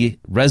God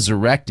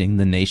resurrecting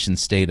the nation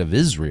state of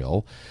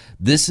Israel.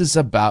 This is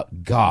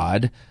about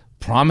God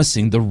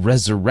promising the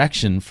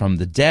resurrection from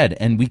the dead.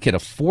 And we get a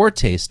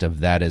foretaste of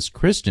that as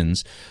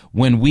Christians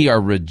when we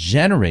are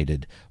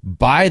regenerated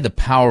by the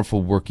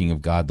powerful working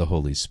of God the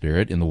Holy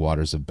Spirit in the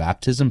waters of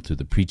baptism through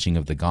the preaching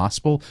of the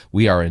gospel.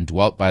 We are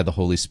indwelt by the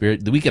Holy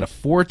Spirit. We get a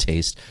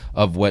foretaste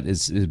of what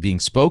is being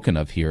spoken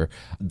of here,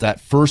 that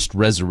first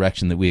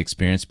resurrection that we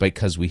experience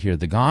because we hear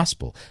the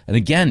gospel. And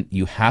again,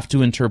 you have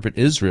to interpret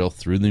Israel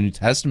through the New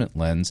Testament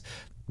lens.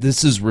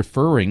 This is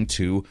referring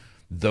to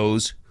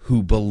those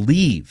who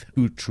believe,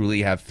 who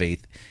truly have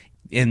faith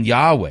in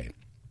Yahweh.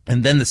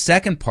 And then the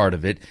second part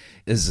of it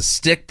is a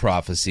stick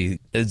prophecy.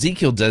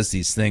 Ezekiel does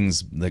these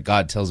things that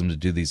God tells him to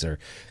do. These are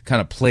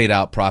kind of played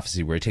out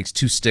prophecy where he takes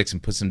two sticks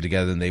and puts them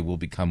together and they will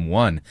become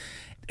one.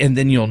 And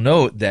then you'll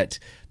note that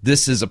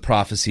this is a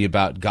prophecy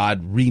about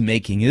God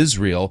remaking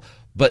Israel.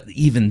 But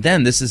even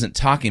then, this isn't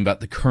talking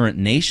about the current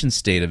nation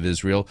state of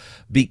Israel,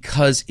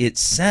 because it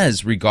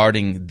says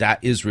regarding that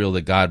Israel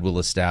that God will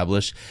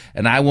establish,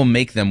 and I will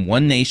make them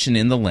one nation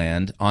in the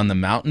land on the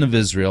mountain of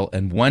Israel,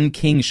 and one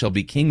king shall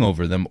be king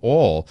over them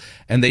all,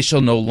 and they shall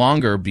no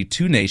longer be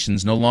two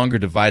nations, no longer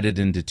divided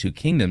into two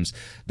kingdoms.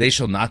 They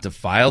shall not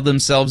defile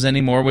themselves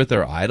any more with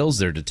their idols,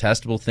 their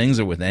detestable things,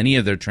 or with any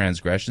of their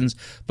transgressions,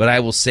 but I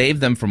will save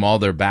them from all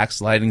their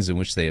backslidings in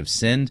which they have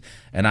sinned,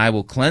 and I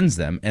will cleanse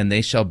them, and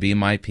they shall be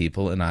my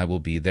people, and I will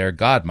be their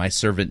God. My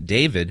servant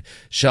David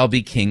shall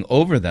be king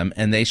over them,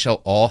 and they shall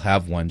all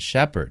have one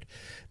shepherd.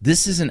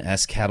 This is an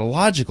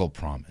eschatological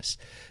promise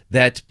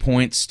that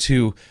points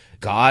to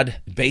God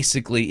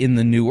basically in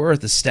the new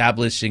earth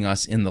establishing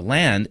us in the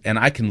land, and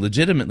I can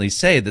legitimately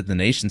say that the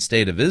nation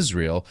state of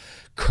Israel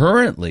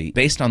currently,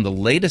 based on the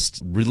latest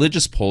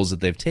religious polls that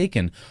they've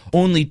taken,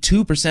 only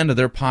 2% of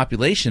their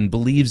population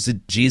believes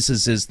that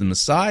Jesus is the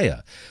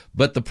Messiah.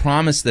 But the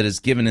promise that is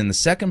given in the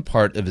second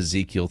part of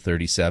Ezekiel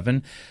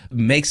 37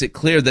 makes it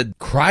clear that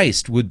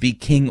Christ would be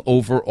king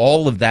over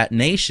all of that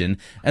nation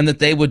and that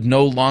they would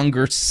no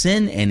longer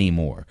sin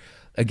anymore.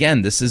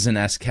 Again, this is an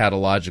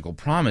eschatological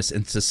promise,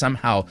 and to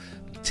somehow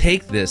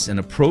take this and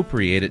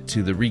appropriate it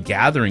to the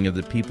regathering of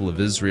the people of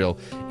Israel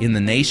in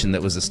the nation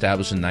that was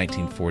established in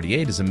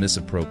 1948 is a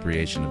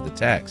misappropriation of the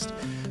text.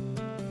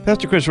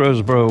 Pastor Chris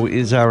Rosebrough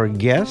is our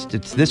guest.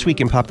 It's This Week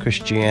in Pop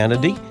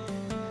Christianity.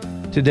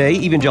 Today,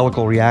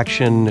 evangelical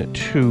reaction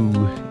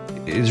to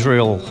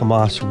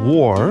Israel-Hamas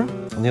war.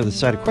 On the other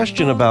side, a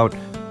question about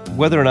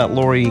whether or not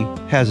Lori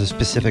has a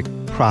specific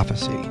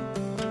prophecy.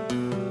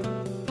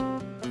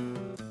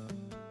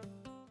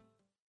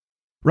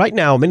 Right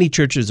now, many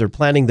churches are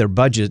planning their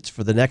budgets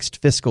for the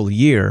next fiscal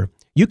year.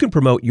 You can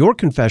promote your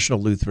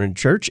confessional Lutheran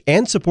church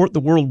and support the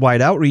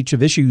worldwide outreach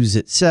of Issues,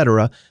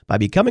 etc. by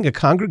becoming a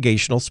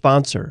congregational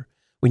sponsor.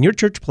 When your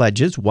church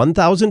pledges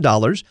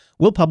 $1,000,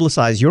 we'll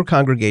publicize your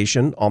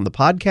congregation on the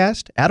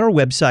podcast, at our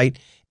website,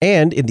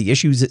 and in the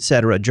Issues,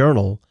 etc.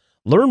 journal.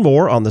 Learn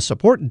more on the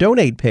Support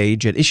Donate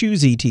page at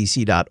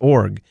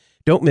issuesetc.org.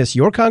 Don't miss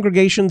your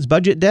congregation's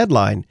budget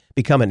deadline.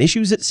 Become an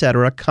Issues,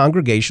 etc.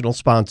 congregational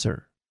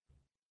sponsor.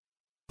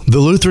 The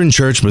Lutheran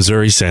Church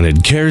Missouri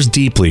Synod cares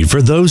deeply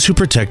for those who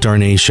protect our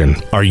nation.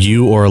 Are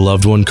you or a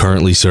loved one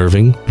currently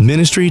serving?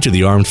 Ministry to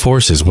the Armed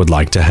Forces would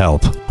like to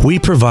help. We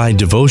provide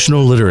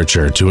devotional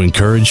literature to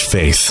encourage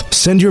faith.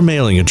 Send your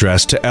mailing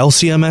address to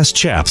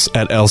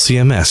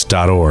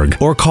lcmschaps@lcms.org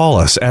or call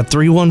us at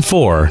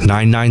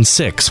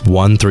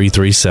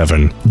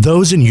 314-996-1337.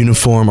 Those in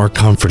uniform are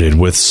comforted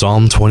with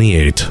Psalm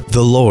 28.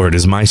 The Lord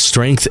is my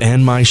strength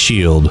and my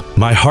shield.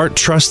 My heart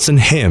trusts in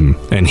Him,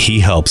 and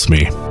He helps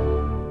me.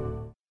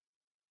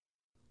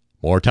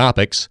 More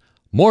topics,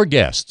 more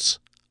guests,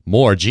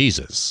 more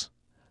Jesus.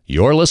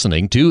 You're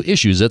listening to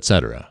Issues,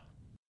 etc.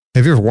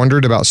 Have you ever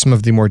wondered about some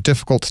of the more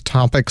difficult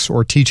topics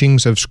or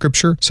teachings of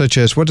Scripture, such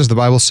as what does the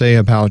Bible say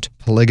about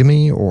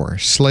polygamy or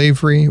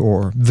slavery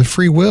or the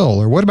free will,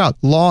 or what about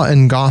law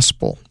and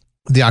gospel?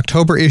 The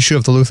October issue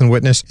of the Lutheran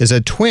Witness is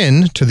a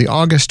twin to the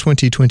August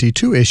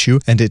 2022 issue,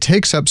 and it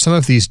takes up some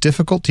of these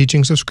difficult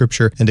teachings of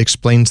Scripture and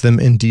explains them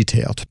in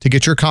detail. To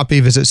get your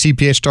copy, visit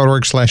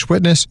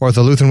cph.org/witness or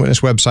the Lutheran Witness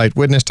website,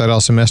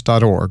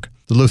 witness.lcms.org.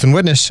 The Lutheran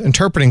Witness,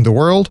 interpreting the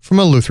world from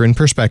a Lutheran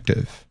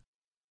perspective.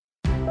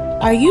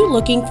 Are you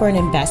looking for an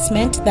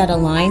investment that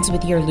aligns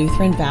with your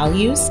Lutheran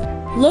values?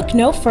 Look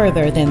no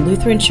further than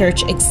Lutheran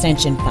Church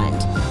Extension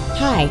Fund.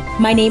 Hi,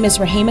 my name is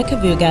Rahema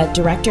Kavuga,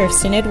 Director of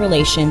Synod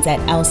Relations at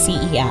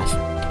LCEF,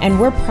 and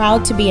we're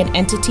proud to be an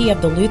entity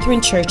of the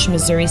Lutheran Church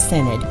Missouri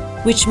Synod,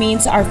 which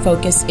means our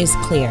focus is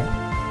clear.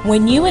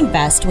 When you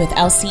invest with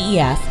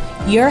LCEF,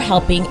 you're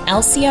helping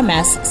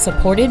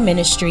LCMS-supported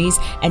ministries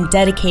and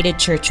dedicated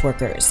church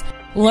workers.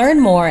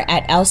 Learn more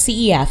at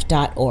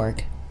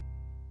lcef.org.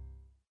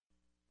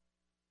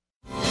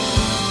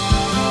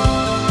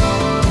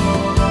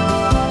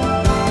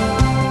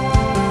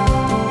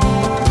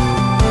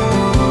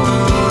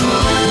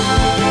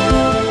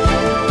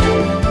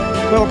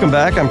 Welcome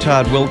back. I'm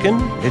Todd Wilkin.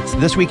 It's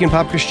This Week in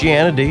Pop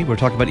Christianity. We're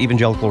talking about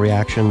evangelical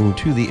reaction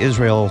to the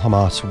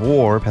Israel-Hamas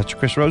war. Pastor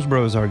Chris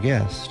Rosebrough is our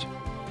guest.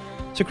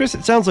 So, Chris,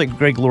 it sounds like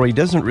Greg Laurie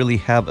doesn't really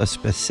have a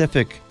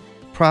specific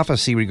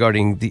prophecy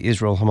regarding the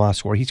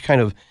Israel-Hamas war. He's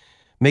kind of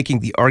making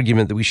the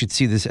argument that we should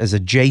see this as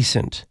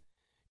adjacent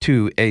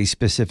to a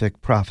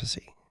specific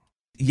prophecy.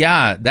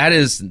 Yeah, that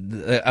is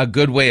a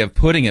good way of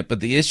putting it. But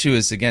the issue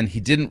is, again, he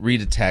didn't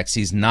read a text.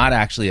 He's not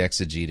actually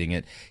exegeting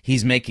it.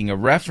 He's making a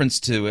reference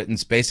to it and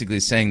it's basically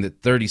saying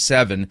that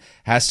 37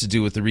 has to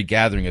do with the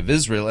regathering of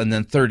Israel. And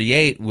then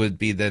 38 would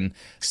be then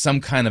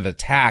some kind of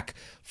attack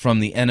from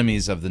the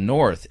enemies of the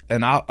north.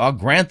 And I'll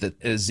grant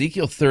that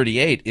Ezekiel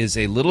 38 is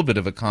a little bit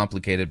of a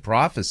complicated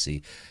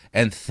prophecy.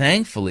 And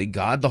thankfully,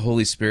 God, the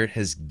Holy Spirit,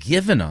 has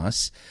given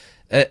us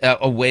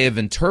a way of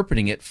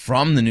interpreting it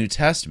from the New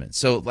Testament.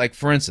 So, like,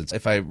 for instance,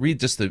 if I read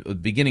just the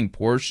beginning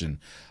portion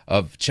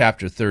of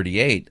chapter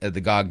 38,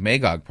 the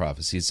Gog-Magog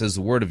prophecy, it says,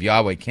 "The word of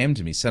Yahweh came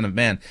to me, Son of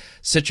man,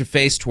 set your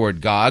face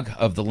toward Gog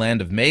of the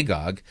land of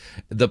Magog,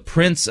 the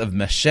prince of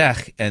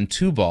Meshech and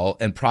Tubal,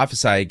 and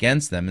prophesy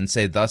against them, and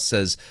say, Thus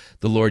says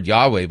the Lord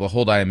Yahweh,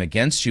 Behold, I am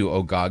against you,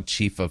 O Gog,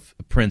 chief of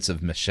prince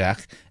of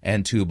Meshech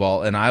and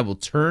Tubal, and I will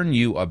turn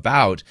you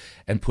about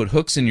and put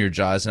hooks in your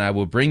jaws, and I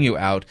will bring you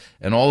out,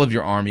 and all of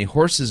your army,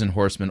 horses and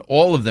horsemen,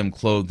 all of them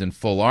clothed in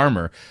full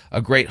armor,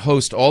 a great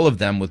host, all of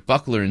them with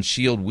buckler and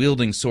shield,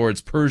 wielding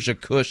swords, Persia,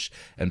 Cush,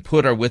 and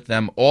Put are with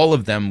them, all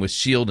of them with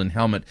shield and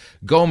helmet,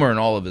 Gomer and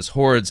all of his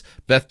hordes,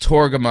 Beth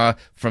Torgama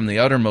from the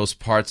uttermost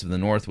parts of the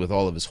north with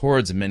all of his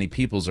hordes, and many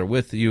peoples are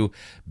with you.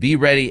 Be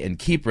ready and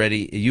keep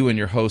ready, you and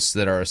your hosts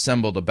that are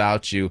assembled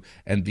about you,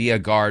 and be a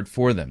guard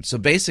for them." So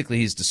basically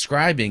he's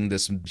describing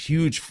this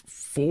huge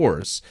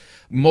force,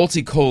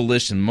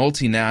 multi-coalition,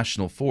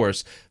 multinational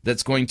force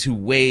that's going to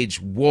wage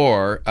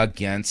war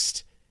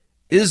against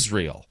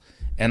Israel.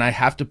 And I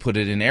have to put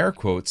it in air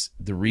quotes.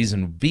 The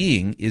reason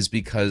being is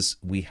because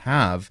we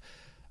have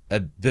a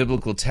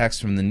biblical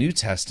text from the New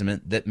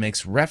Testament that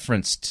makes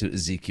reference to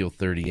Ezekiel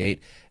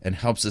 38 and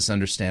helps us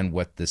understand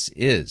what this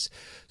is.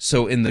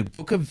 So in the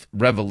book of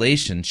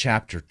Revelation,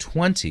 chapter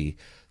 20,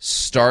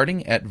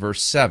 starting at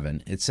verse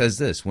 7, it says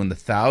this: "When the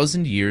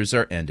 1,000 years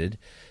are ended,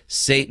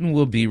 Satan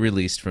will be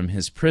released from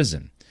his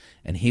prison,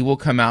 and he will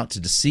come out to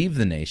deceive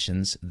the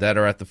nations that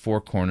are at the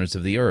four corners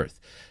of the earth,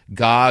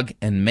 Gog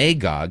and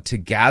Magog, to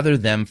gather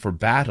them for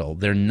battle.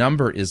 Their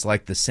number is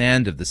like the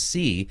sand of the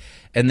sea,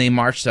 and they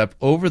marched up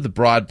over the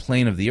broad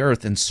plain of the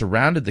earth and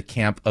surrounded the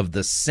camp of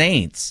the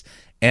saints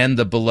and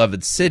the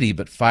beloved city,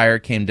 but fire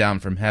came down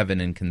from heaven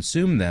and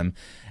consumed them,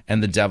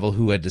 and the devil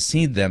who had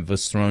deceived them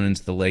was thrown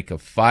into the lake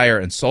of fire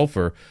and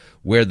sulfur,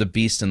 where the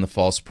beast and the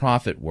false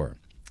prophet were."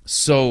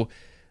 So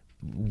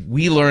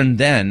we learn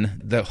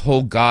then the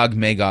whole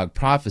Gog-Magog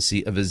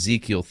prophecy of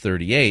Ezekiel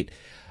 38.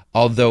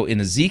 Although in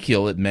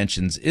Ezekiel it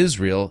mentions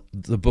Israel,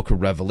 the book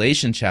of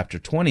Revelation, chapter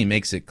 20,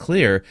 makes it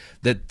clear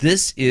that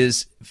this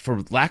is,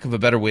 for lack of a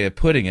better way of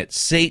putting it,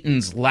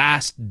 Satan's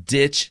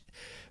last-ditch,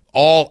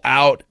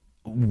 all-out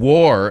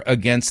war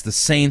against the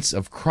saints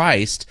of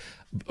Christ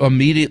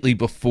immediately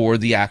before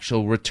the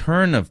actual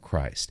return of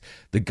Christ.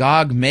 The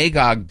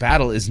Gog-Magog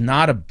battle is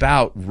not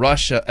about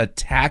Russia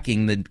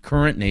attacking the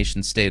current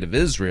nation-state of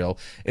Israel.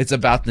 It's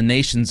about the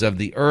nations of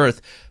the earth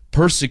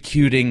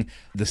persecuting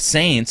the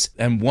saints,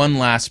 and one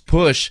last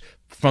push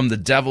from the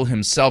devil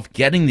himself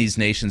getting these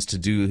nations to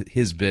do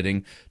his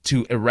bidding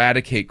to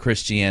eradicate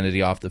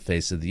Christianity off the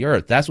face of the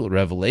earth. That's what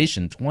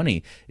Revelation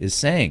 20 is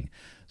saying.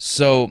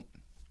 So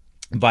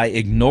by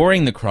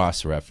ignoring the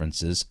cross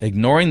references,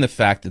 ignoring the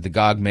fact that the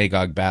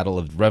Gog-Magog battle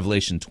of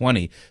Revelation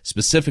 20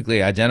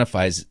 specifically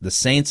identifies the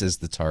saints as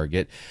the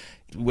target,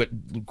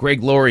 what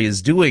Greg Laurie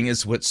is doing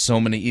is what so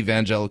many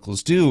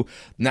evangelicals do.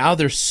 Now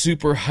they're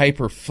super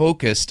hyper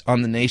focused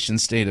on the nation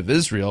state of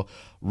Israel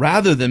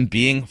rather than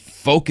being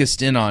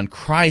focused in on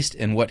Christ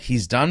and what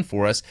he's done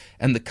for us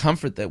and the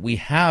comfort that we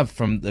have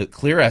from the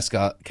clear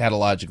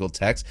eschatological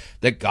text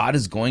that God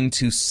is going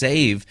to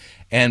save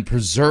and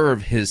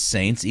preserve his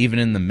saints even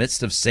in the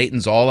midst of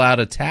Satan's all-out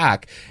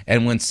attack.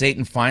 And when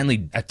Satan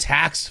finally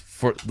attacks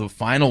for the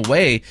final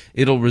way,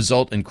 it'll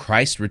result in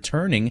Christ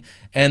returning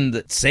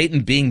and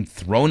Satan being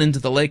thrown into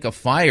the lake of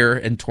fire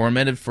and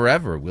tormented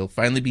forever. We'll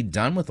finally be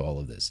done with all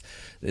of this.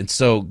 And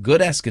so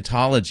good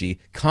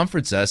eschatology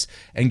comforts us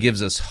and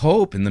gives us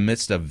hope in the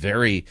midst of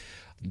very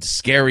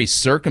scary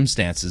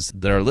circumstances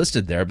that are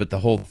listed there. But the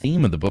whole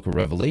theme of the book of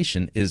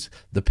Revelation is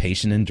the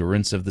patient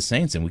endurance of the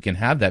saints, and we can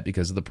have that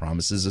because of the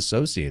promises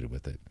associated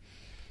with it.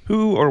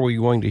 Who are we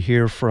going to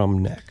hear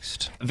from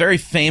next? A very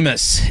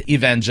famous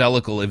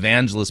evangelical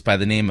evangelist by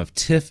the name of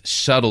Tiff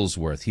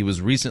Shuttlesworth. He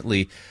was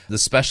recently the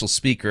special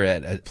speaker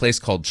at a place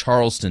called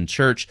Charleston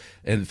Church,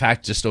 in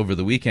fact, just over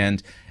the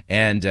weekend,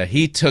 and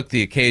he took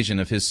the occasion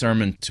of his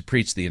sermon to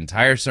preach the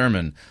entire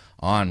sermon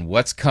on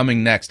what's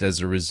coming next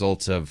as a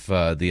result of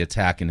the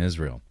attack in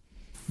Israel.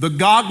 The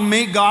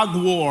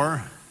Gog-Magog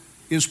war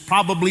is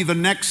probably the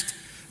next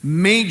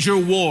major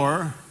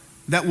war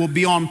that will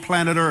be on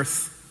planet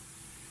Earth.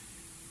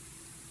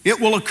 It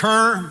will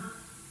occur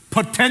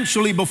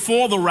potentially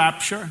before the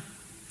rapture,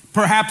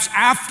 perhaps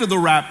after the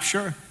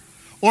rapture,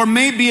 or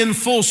maybe in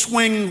full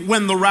swing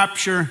when the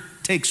rapture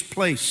takes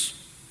place.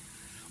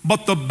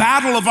 But the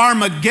Battle of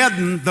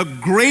Armageddon, the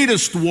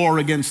greatest war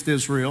against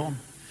Israel,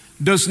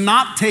 does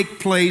not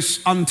take place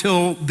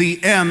until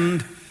the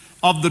end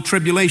of the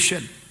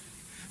tribulation.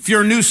 If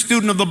you're a new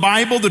student of the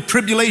Bible, the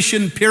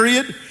tribulation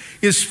period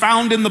is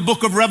found in the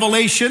book of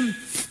Revelation,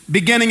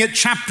 beginning at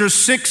chapter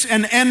 6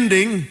 and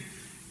ending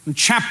in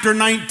chapter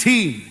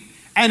 19.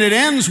 And it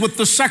ends with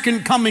the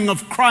second coming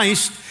of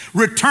Christ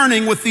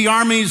returning with the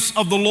armies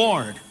of the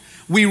Lord.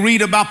 We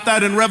read about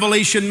that in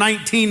Revelation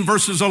 19,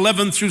 verses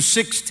 11 through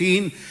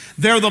 16.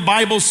 There the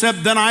Bible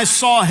said, "Then I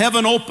saw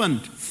heaven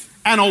opened,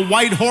 and a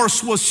white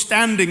horse was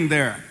standing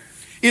there.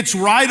 Its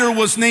rider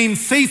was named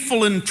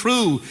Faithful and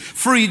True,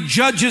 for he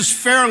judges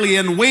fairly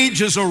and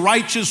wages a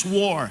righteous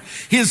war.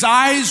 His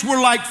eyes were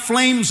like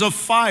flames of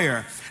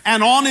fire,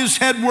 and on his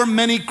head were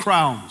many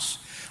crowns.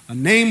 A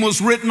name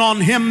was written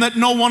on him that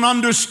no one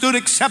understood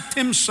except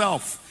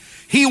himself.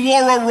 He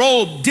wore a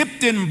robe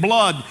dipped in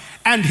blood,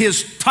 and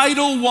his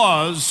title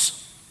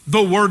was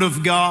the Word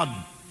of God.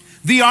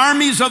 The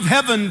armies of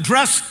heaven,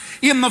 dressed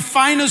in the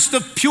finest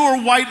of pure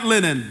white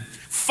linen,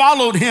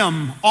 followed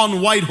him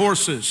on white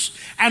horses,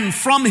 and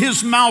from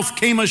his mouth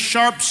came a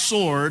sharp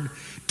sword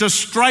to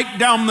strike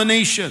down the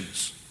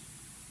nations.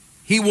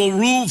 He will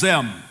rule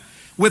them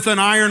with an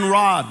iron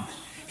rod.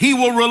 He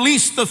will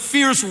release the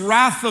fierce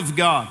wrath of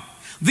God,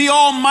 the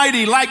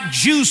Almighty, like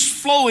juice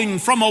flowing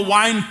from a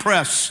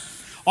winepress.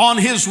 On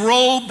his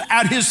robe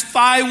at his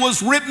thigh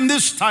was written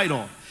this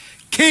title: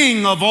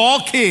 King of all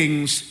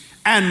kings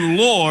and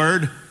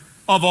Lord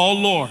of all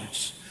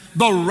lords.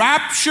 The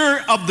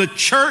rapture of the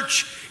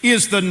church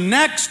is the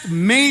next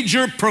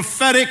major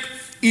prophetic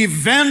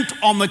event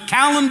on the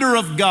calendar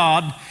of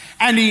God,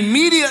 and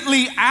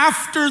immediately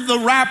after the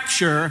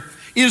rapture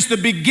is the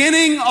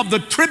beginning of the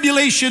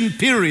tribulation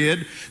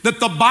period that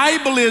the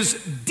Bible is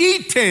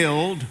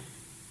detailed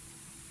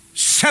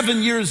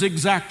 7 years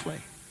exactly.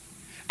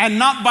 And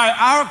not by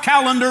our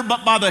calendar,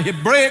 but by the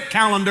Hebraic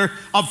calendar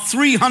of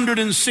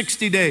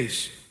 360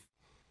 days.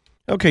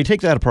 Okay,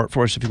 take that apart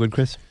for us, if you would,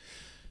 Chris.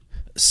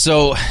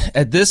 So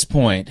at this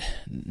point,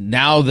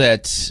 now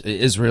that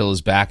Israel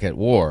is back at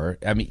war,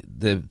 I mean,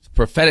 the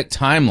prophetic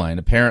timeline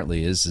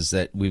apparently is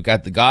that we've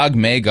got the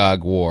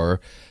Gog-Magog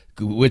war,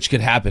 which could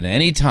happen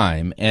any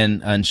time,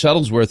 and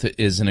Shuttlesworth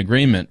is in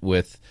agreement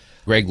with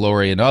Greg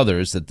Laurie and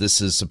others that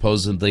this is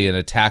supposedly an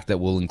attack that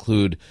will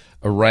include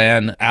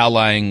Iran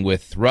allying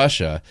with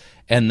Russia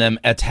and them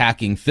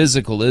attacking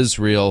physical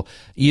Israel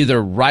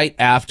either right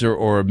after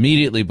or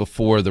immediately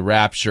before the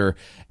rapture,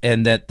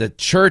 and that the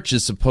church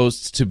is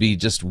supposed to be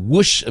just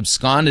whoosh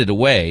absconded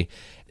away.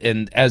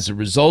 And as a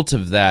result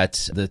of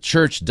that, the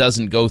church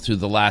doesn't go through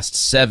the last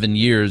 7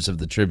 years of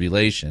the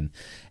tribulation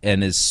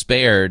and is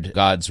spared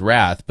God's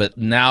wrath. But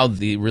now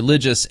the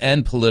religious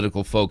and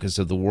political focus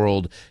of the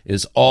world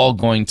is all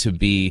going to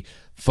be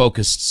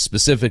focused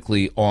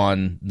specifically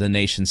on the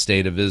nation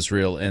state of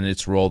Israel and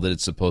its role that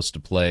it's supposed to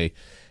play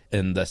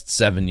in the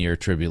 7-year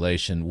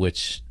tribulation,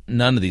 which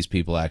none of these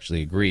people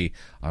actually agree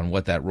on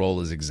what that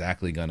role is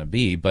exactly going to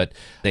be, but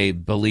they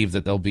believe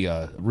that there'll be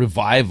a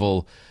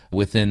revival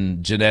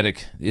within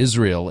genetic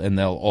Israel, and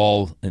they'll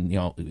all,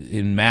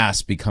 in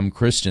mass become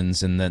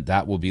Christians, and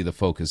that will be the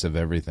focus of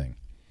everything.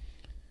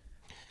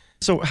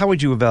 So how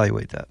would you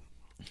evaluate that?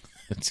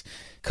 It's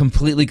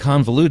completely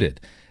convoluted.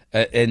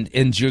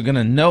 And you're going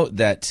to note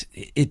that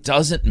it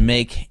doesn't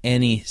make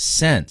any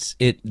sense.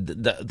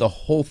 The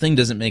whole thing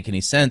doesn't make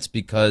any sense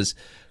because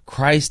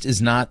Christ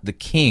is not the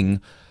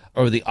king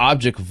or the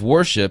object of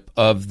worship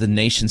of the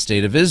nation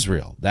state of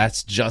Israel.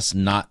 That's just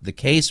not the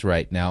case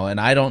right now,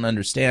 and I don't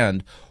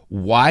understand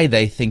why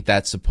they think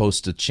that's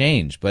supposed to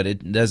change, but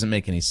it doesn't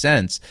make any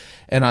sense.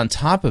 And on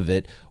top of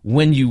it,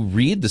 when you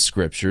read the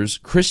scriptures,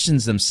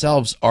 Christians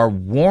themselves are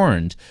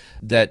warned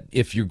that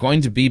if you're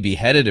going to be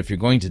beheaded, if you're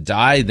going to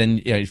die,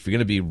 then if you're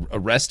going to be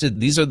arrested,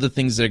 these are the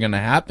things that are going to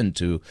happen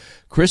to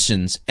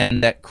Christians,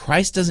 and that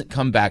Christ doesn't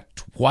come back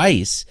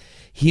twice.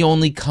 He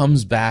only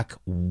comes back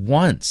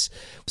once.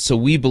 So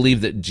we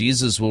believe that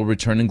Jesus will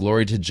return in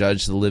glory to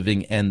judge the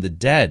living and the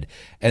dead.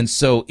 And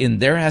so in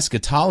their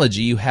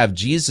eschatology, you have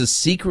Jesus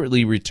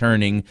secretly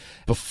returning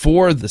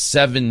before the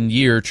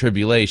 7-year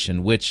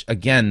tribulation, which,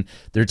 again,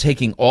 they're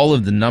taking all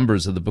of the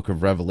numbers of the book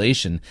of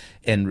Revelation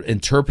and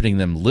interpreting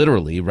them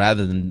literally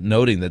rather than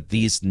noting that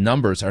these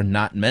numbers are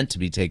not meant to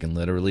be taken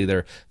literally.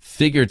 They're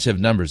figurative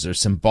numbers. They're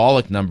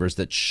symbolic numbers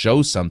that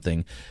show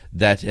something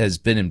that has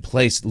been in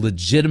place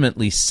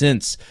legitimately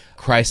since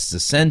Christ's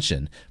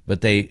ascension,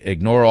 but they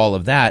ignore all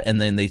of that, and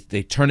then they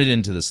turn it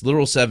into this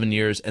literal 7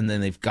 years, and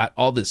then they've got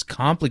all this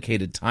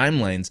complicated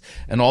timelines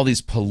and all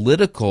these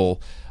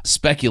political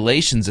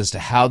speculations as to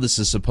how this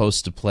is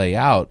supposed to play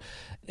out.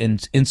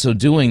 And in so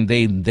doing,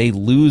 they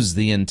lose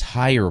the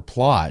entire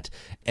plot,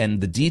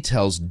 and the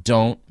details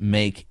don't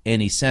make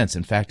any sense.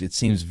 In fact, it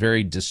seems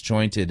very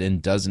disjointed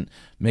and doesn't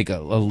make a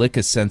lick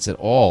of sense at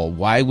all.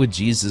 Why would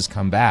Jesus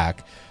come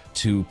back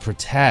to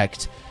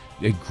protect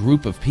a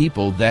group of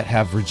people that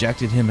have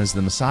rejected him as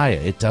the Messiah?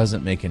 It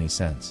doesn't make any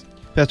sense.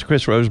 Pastor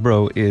Chris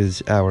Rosebrough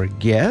is our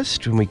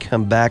guest. When we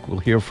come back, we'll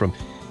hear from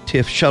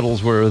Tiff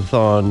Shuttlesworth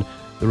on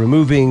the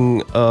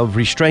removing of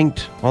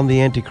restraint on the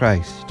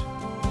Antichrist.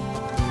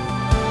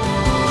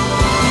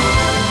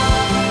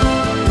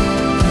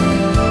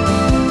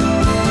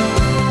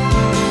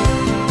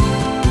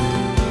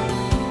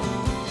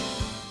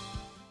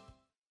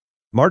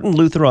 Martin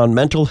Luther on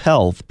Mental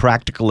Health,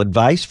 Practical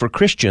Advice for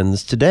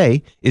Christians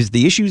Today is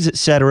the Issues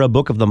Etc.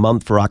 Book of the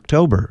Month for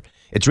October.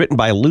 It's written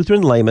by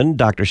Lutheran layman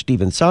Dr.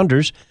 Stephen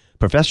Saunders,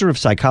 professor of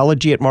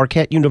psychology at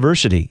Marquette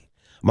University.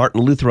 Martin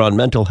Luther on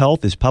Mental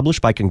Health is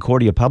published by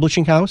Concordia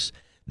Publishing House.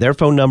 Their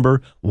phone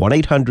number,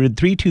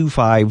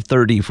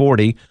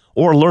 1-800-325-3040,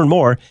 or learn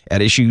more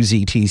at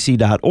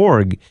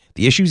issuesetc.org.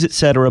 The Issues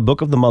Etc.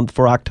 Book of the Month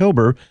for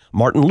October,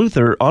 Martin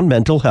Luther on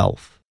Mental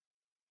Health.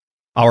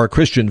 Our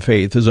Christian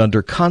faith is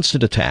under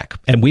constant attack,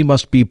 and we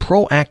must be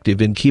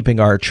proactive in keeping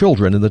our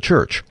children in the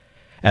church.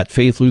 At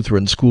Faith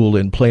Lutheran School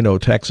in Plano,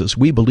 Texas,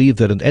 we believe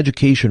that an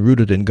education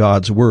rooted in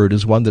God's Word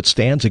is one that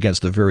stands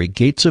against the very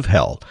gates of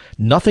hell.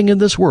 Nothing in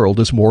this world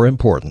is more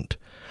important.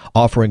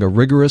 Offering a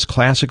rigorous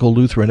classical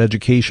Lutheran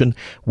education,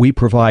 we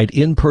provide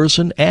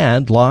in-person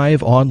and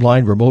live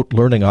online remote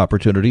learning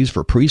opportunities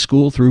for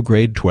preschool through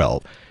grade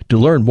 12. To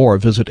learn more,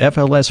 visit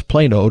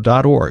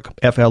flsplano.org,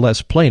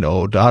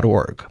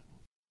 flsplano.org.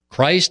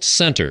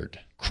 Christ-centered,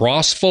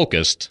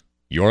 cross-focused,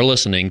 you're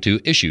listening to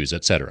Issues,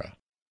 Etc.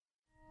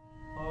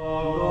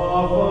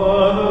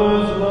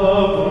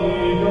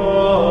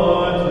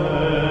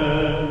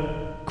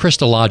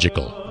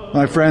 Christological.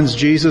 My friends,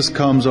 Jesus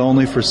comes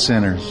only for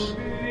sinners.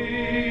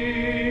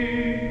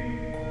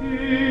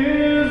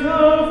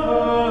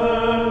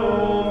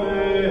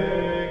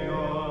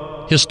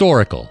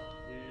 Historical.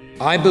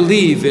 I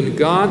believe in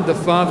God the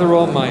Father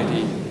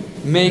Almighty,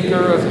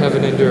 maker of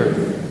heaven and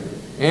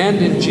earth, and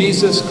in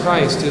Jesus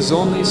Christ, his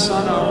only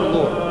Son, our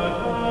Lord,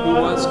 who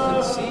was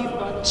conceived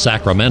by...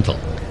 Sacramental.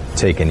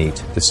 Take and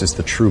eat. This is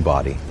the true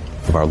body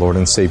of our Lord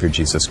and Savior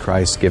Jesus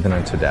Christ, given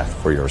unto death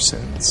for your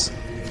sins.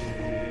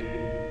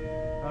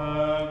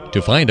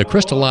 To find a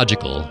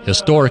Christological,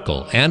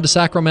 historical, and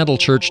sacramental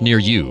church near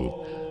you,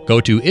 go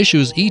to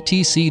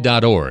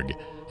issuesetc.org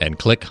and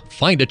click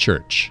Find a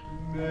Church.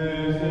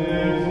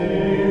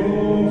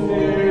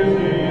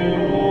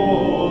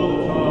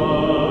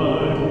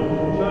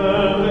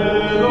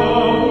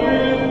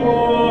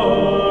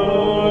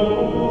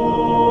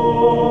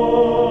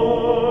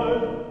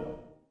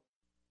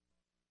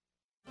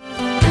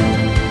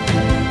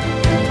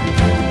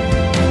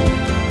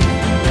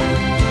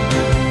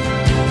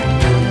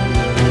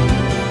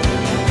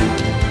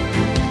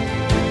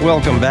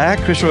 Welcome back.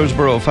 Chris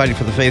Rosebrough, Fighting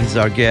for the Faith, is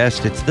our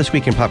guest. It's This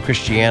Week in Pop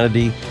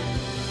Christianity.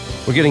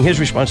 We're getting his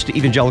response to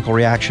evangelical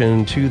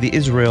reaction to the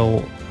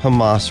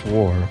Israel-Hamas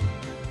war.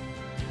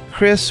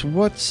 Chris,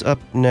 what's up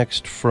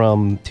next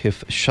from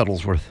Tiff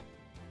Shuttlesworth?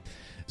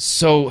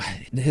 So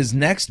his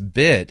next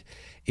bit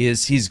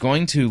is he's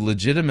going to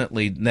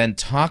legitimately then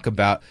talk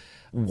about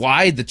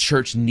why the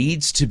church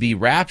needs to be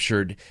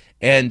raptured.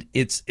 And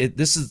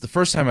this is the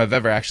first time I've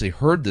ever actually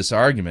heard this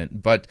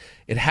argument, but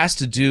it has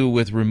to do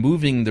with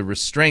removing the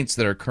restraints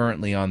that are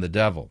currently on the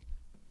devil.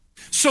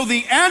 So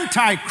the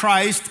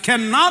Antichrist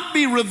cannot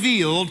be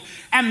revealed,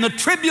 and the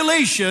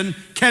tribulation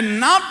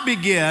cannot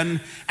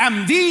begin,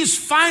 and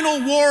these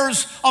final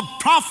wars of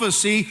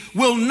prophecy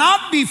will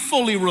not be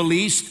fully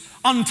released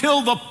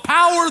until the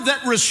power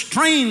that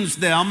restrains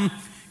them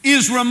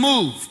is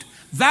removed.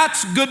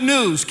 That's good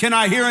news. Can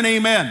I hear an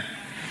amen?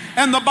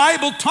 And the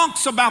Bible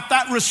talks about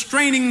that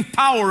restraining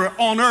power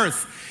on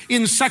earth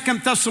in 2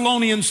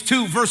 Thessalonians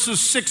 2, verses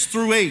 6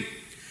 through 8.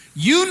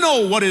 You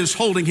know what is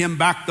holding him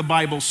back, the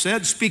Bible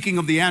said, speaking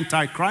of the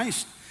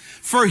Antichrist.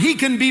 For he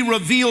can be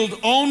revealed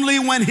only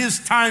when his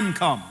time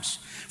comes.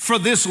 For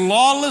this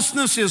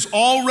lawlessness is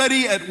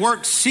already at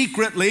work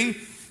secretly,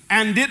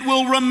 and it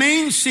will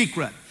remain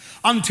secret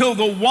until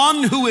the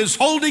one who is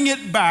holding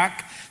it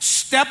back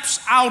steps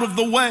out of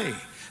the way.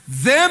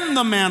 Then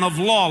the man of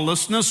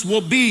lawlessness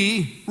will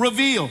be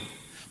revealed.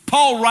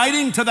 Paul,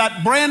 writing to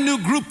that brand new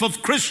group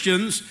of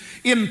Christians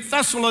in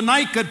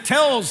Thessalonica,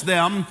 tells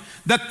them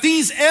that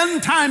these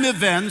end time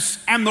events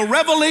and the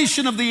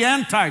revelation of the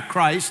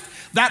Antichrist,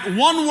 that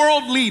one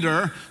world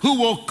leader who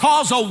will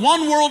cause a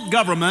one world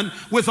government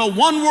with a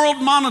one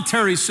world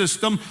monetary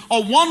system,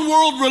 a one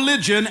world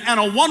religion, and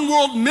a one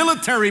world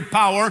military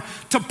power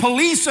to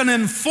police and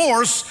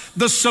enforce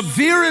the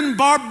severe and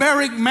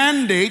barbaric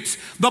mandates,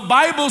 the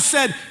Bible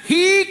said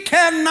he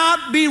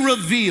cannot be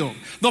revealed.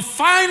 The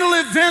final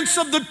events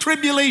of the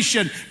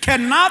tribulation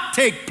cannot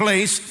take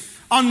place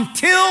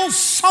until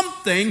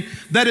something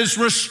that is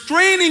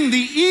restraining the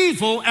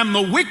evil and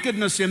the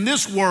wickedness in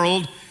this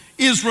world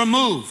is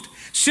removed.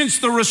 Since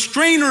the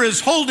restrainer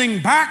is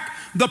holding back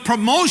the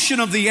promotion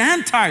of the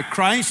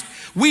Antichrist,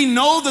 we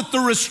know that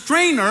the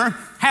restrainer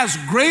has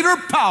greater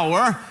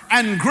power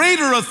and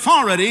greater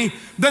authority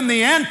than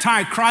the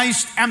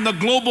Antichrist and the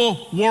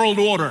global world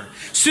order.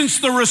 Since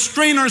the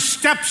restrainer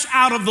steps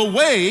out of the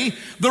way,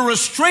 the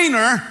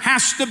restrainer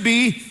has to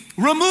be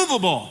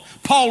removable.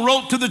 Paul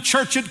wrote to the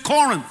church at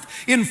Corinth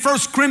in 1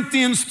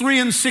 Corinthians 3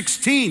 and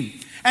 16,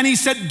 and he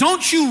said,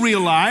 don't you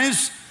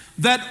realize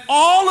that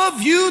all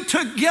of you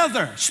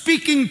together,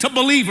 speaking to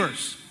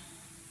believers,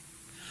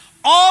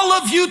 all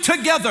of you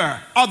together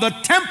are the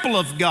temple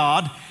of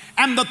God,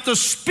 and that the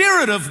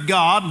Spirit of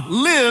God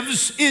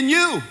lives in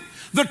you.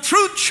 The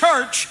true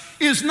church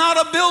is not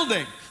a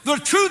building. The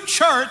true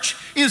church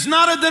is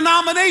not a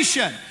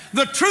denomination.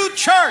 The true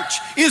church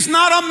is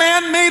not a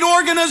man-made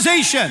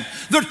organization.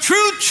 The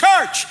true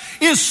church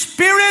is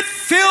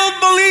Spirit-filled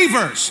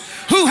believers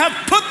who have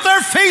put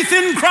their faith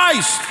in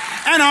Christ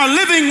and are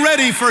living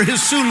ready for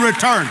his soon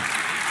return.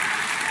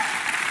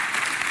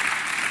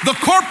 The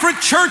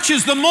corporate church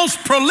is the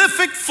most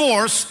prolific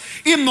force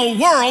in the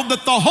world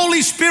that the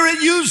Holy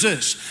Spirit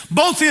uses.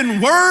 Both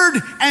in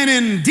word and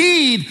in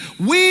deed,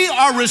 we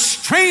are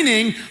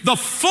restraining the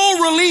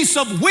full release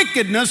of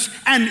wickedness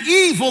and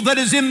evil that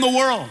is in the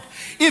world.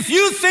 If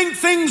you think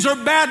things are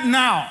bad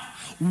now,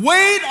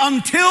 wait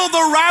until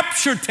the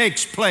rapture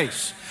takes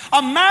place.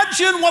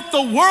 Imagine what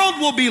the world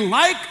will be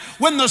like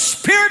when the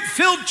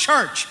Spirit-filled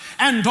church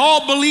and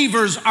all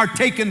believers are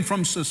taken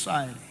from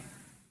society.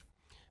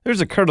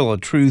 There's a kernel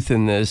of truth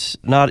in this,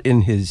 not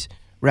in his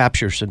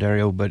rapture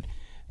scenario, but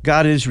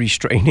God is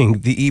restraining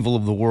the evil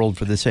of the world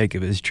for the sake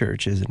of his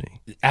church, isn't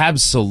he?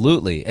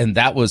 Absolutely. And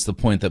that was the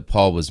point that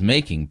Paul was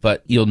making.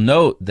 But you'll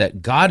note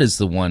that God is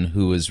the one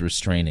who is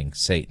restraining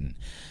Satan.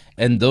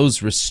 And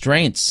those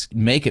restraints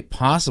make it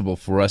possible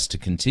for us to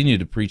continue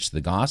to preach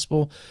the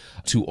gospel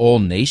to all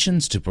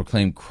nations, to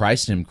proclaim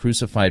Christ and him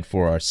crucified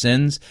for our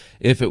sins.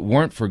 If it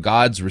weren't for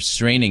God's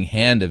restraining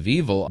hand of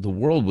evil, the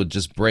world would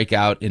just break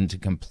out into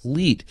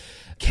complete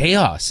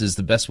chaos, is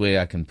the best way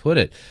I can put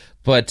it.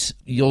 But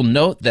you'll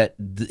note that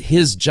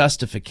his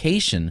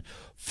justification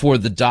for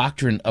the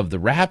doctrine of the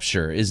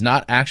rapture is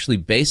not actually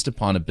based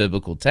upon a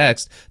biblical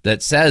text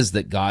that says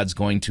that God's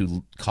going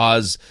to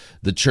cause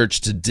the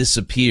church to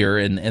disappear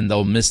and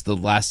they'll miss the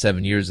last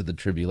 7 years of the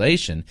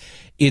tribulation.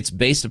 It's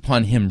based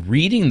upon him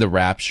reading the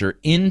rapture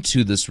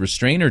into this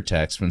restrainer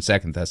text from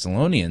 2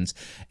 Thessalonians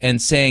and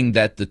saying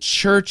that the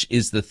church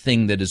is the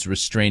thing that is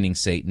restraining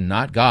Satan,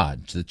 not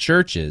God. The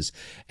church is,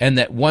 and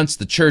that once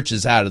the church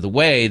is out of the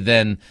way,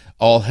 then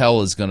all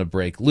hell is going to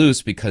break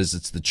loose because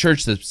it's the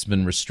church that's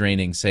been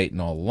restraining Satan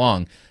all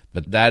along.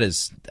 But that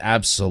is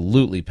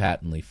absolutely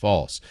patently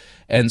false.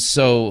 And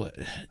so,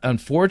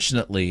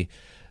 unfortunately,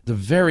 the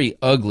very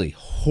ugly,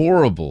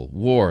 horrible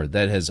war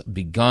that has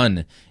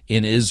begun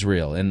in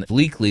Israel and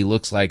bleakly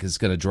looks like it's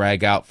going to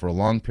drag out for a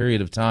long period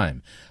of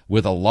time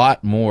with a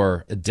lot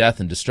more death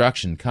and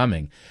destruction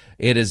coming.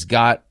 It has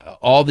got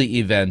all the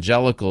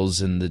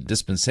evangelicals and the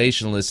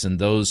dispensationalists and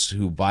those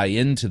who buy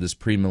into this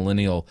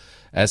premillennial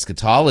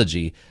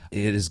eschatology,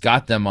 it has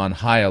got them on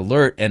high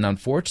alert, and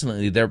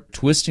unfortunately they're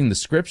twisting the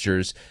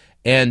scriptures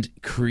and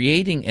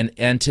creating an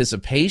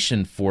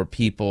anticipation for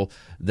people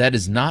that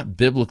is not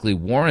biblically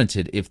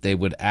warranted if they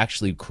would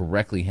actually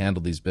correctly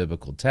handle these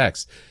biblical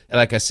texts.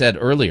 Like I said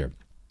earlier,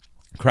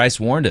 Christ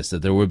warned us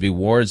that there would be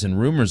wars and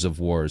rumors of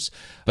wars,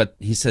 but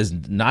he says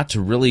not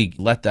to really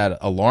let that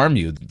alarm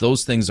you.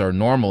 Those things are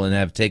normal and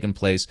have taken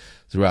place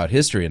throughout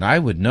history. And I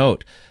would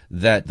note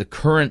that the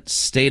current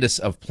status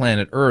of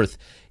planet Earth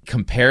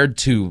compared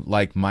to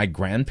like my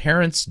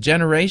grandparents'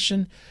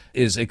 generation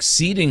is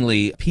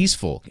exceedingly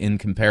peaceful in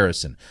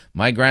comparison.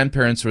 My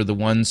grandparents were the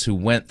ones who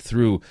went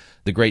through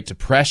the Great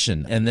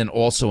Depression and then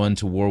also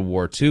into World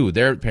War II.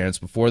 Their parents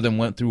before them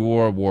went through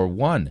World War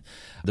I.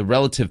 The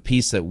relative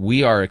peace that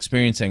we are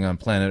experiencing on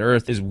planet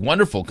Earth is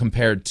wonderful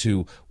compared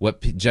to what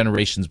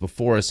generations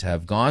before us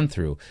have gone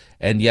through,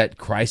 and yet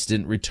Christ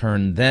didn't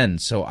return then.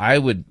 So I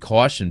would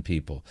caution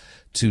people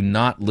to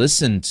not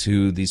listen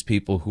to these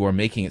people who are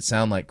making it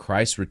sound like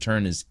Christ's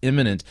return is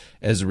imminent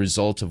as a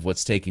result of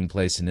what's taking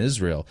place in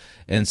Israel.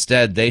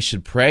 Instead, they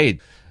should pray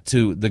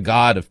to the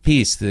God of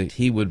peace that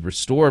he would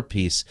restore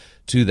peace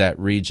to that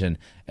region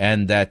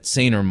and that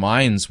saner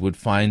minds would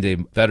find a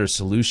better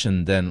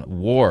solution than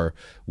war,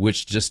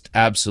 which just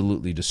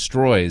absolutely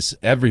destroys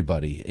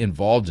everybody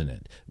involved in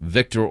it.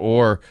 Victor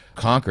or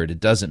conquered,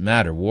 it doesn't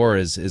matter. War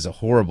is a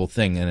horrible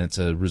thing, and it's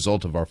a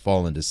result of our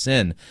fall into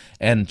sin,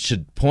 and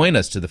should point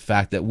us to the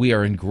fact that we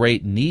are in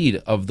great need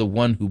of the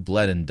one who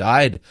bled and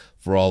died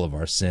for all of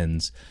our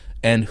sins,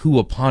 and who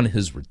upon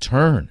his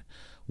return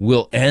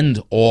will end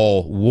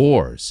all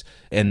wars.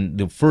 And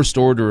the first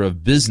order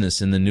of business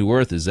in the new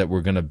earth is that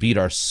we're going to beat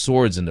our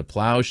swords into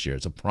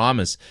plowshares, a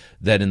promise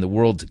that in the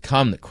world to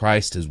come that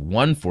Christ has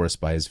won for us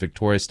by his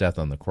victorious death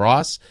on the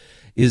cross,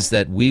 is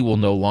that we will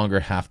no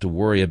longer have to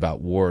worry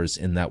about wars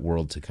in that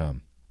world to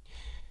come.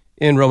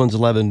 In Romans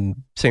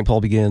 11, St.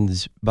 Paul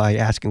begins by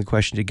asking the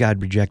question, did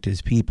God reject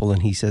his people?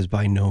 And he says,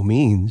 by no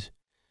means.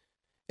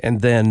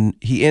 And then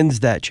he ends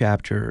that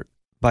chapter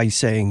by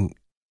saying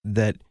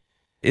that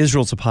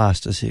Israel's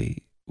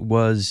apostasy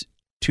was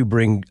to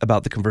bring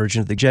about the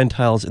conversion of the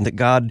Gentiles, and that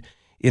God,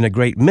 in a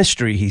great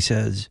mystery, he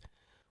says,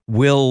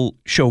 will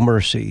show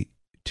mercy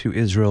to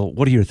Israel.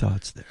 What are your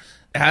thoughts there?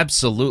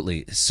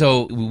 Absolutely.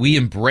 So we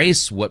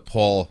embrace what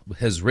Paul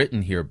has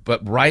written here,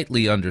 but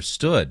rightly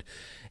understood.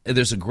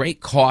 There's a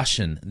great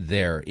caution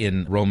there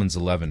in Romans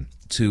 11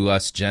 to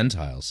us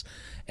Gentiles,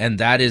 and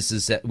that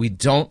is that we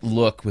don't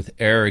look with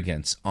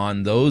arrogance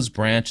on those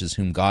branches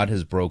whom God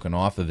has broken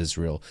off of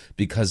Israel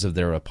because of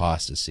their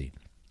apostasy.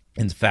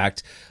 In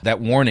fact, that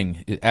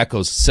warning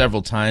echoes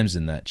several times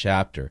in that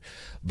chapter.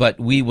 But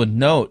we would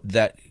note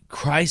that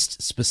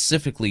Christ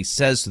specifically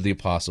says to the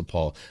Apostle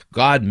Paul,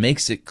 God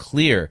makes it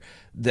clear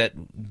that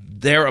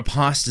their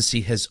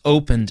apostasy has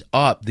opened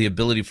up the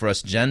ability for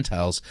us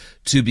Gentiles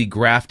to be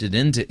grafted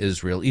into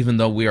Israel, even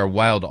though we are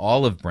wild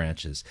olive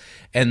branches.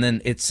 And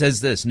then it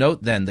says this,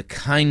 note then the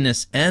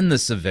kindness and the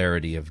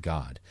severity of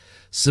God.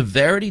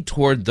 Severity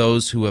toward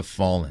those who have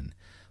fallen,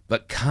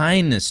 but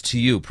kindness to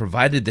you,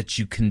 provided that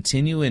you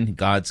continue in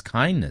God's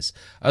kindness.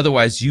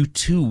 Otherwise, you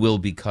too will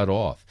be cut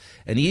off.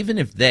 And even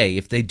if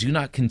they do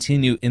not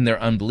continue in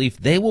their unbelief,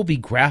 they will be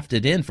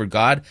grafted in, for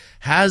God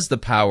has the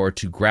power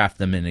to graft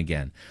them in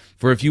again.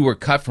 For if you were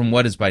cut from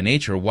what is by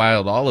nature a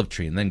wild olive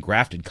tree, and then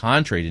grafted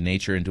contrary to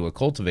nature into a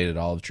cultivated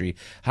olive tree,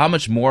 how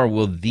much more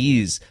will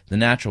these, the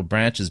natural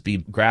branches, be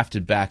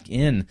grafted back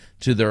in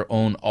to their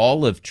own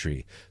olive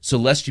tree? So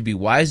lest you be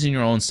wise in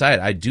your own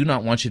sight, I do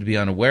not want you to be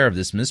unaware of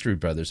this mystery,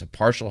 brothers. A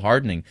partial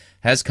hardening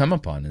has come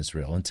upon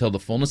Israel, until the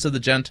fullness of the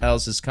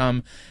Gentiles has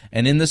come,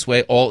 and in this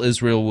way all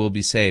Israel will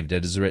be saved.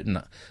 It is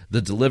written,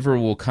 the deliverer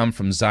will come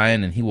from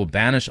Zion, and he will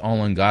banish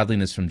all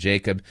ungodliness from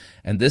Jacob,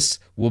 and this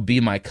will be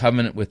my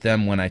covenant with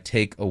them when I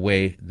take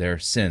away their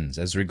sins.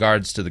 As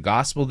regards to the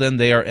gospel, then,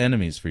 they are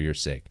enemies for your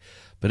sake.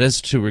 But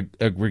as to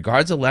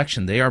regards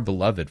election, they are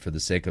beloved for the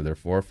sake of their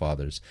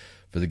forefathers.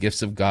 For the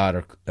gifts of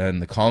God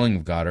and the calling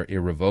of God are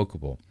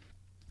irrevocable.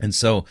 And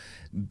so,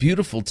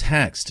 beautiful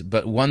text,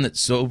 but one that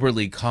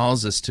soberly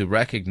calls us to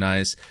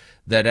recognize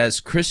that as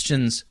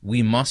Christians,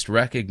 we must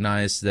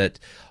recognize that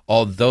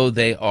although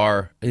they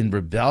are in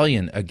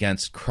rebellion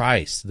against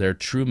Christ, their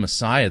true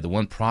Messiah, the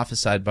one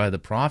prophesied by the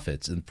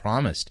prophets and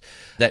promised,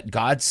 that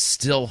God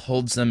still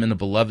holds them in a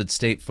beloved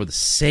state for the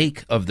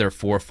sake of their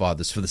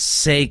forefathers, for the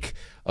sake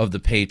of the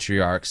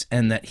patriarchs,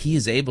 and that he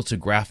is able to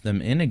graft them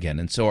in again.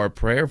 And so our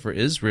prayer for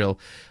Israel,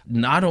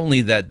 not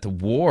only that the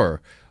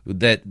war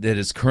that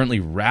is currently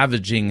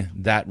ravaging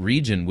that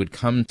region would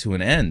come to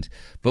an end,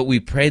 but we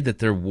pray that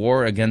their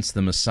war against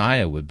the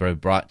Messiah would be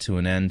brought to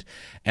an end,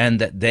 and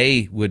that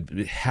they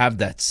would have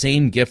that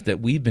same gift that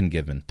we've been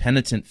given,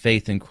 penitent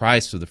faith in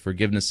Christ for the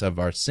forgiveness of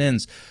our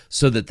sins,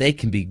 so that they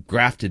can be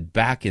grafted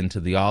back into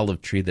the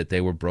olive tree that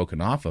they were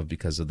broken off of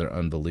because of their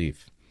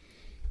unbelief.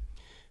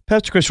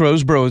 Pastor Chris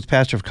Rosebrough is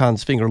pastor of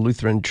Consfinger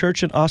Lutheran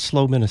Church in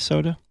Oslo,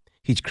 Minnesota.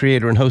 He's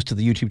creator and host of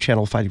the YouTube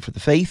channel Fighting for the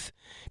Faith.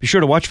 Be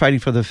sure to watch Fighting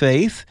for the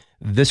Faith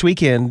this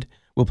weekend.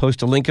 We'll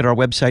post a link at our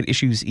website,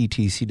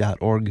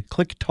 issuesetc.org.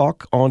 Click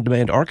Talk On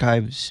Demand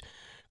Archives.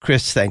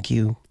 Chris, thank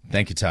you.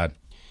 Thank you, Todd.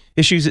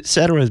 Issues,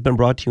 Etc. has been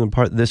brought to you in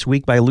part this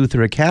week by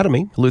Luther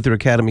Academy. Luther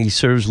Academy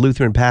serves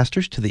Lutheran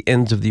pastors to the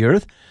ends of the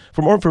earth.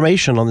 For more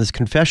information on this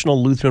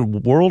confessional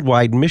Lutheran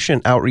worldwide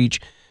mission outreach,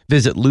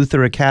 visit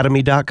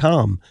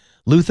lutheracademy.com.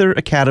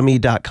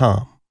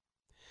 lutheracademy.com.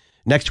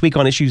 Next week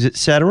on Issues,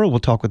 Etc., we'll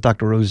talk with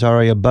Dr.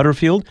 Rosaria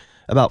Butterfield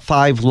about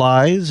 5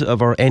 lies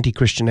of our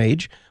anti-Christian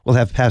age. We'll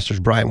have pastors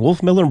Brian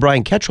Wolfmiller and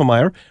Brian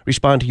Ketchelmeyer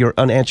respond to your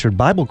unanswered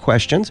Bible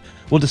questions.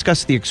 We'll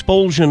discuss the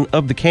expulsion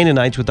of the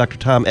Canaanites with Dr.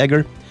 Tom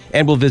Egger,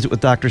 and we'll visit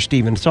with Dr.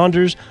 Stephen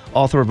Saunders,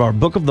 author of our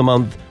book of the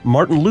month,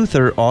 Martin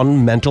Luther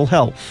on Mental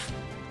Health.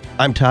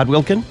 I'm Todd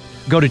Wilkin.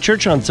 Go to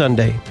church on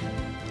Sunday.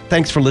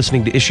 Thanks for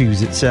listening to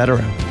Issues, Etc.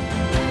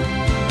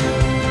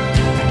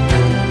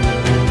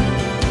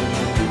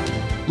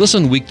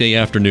 Listen weekday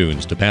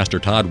afternoons to Pastor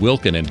Todd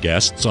Wilkin and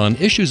guests on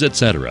Issues,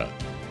 Etc.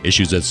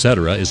 Issues,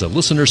 Etc. is a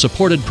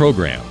listener-supported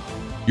program.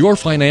 Your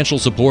financial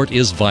support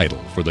is vital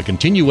for the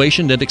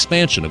continuation and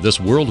expansion of this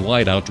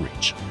worldwide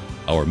outreach.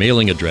 Our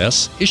mailing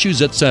address,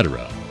 Issues,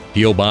 Etc.,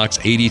 P.O. Box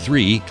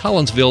 83,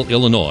 Collinsville,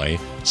 Illinois,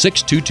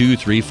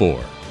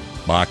 62234.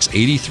 Box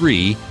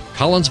 83,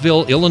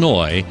 Collinsville,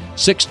 Illinois,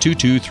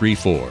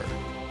 62234.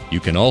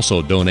 You can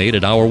also donate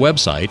at our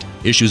website,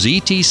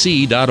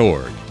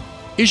 issuesetc.org.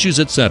 Issues,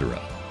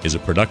 Etc. is a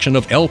production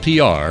of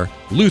LPR,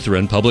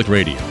 Lutheran Public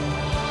Radio.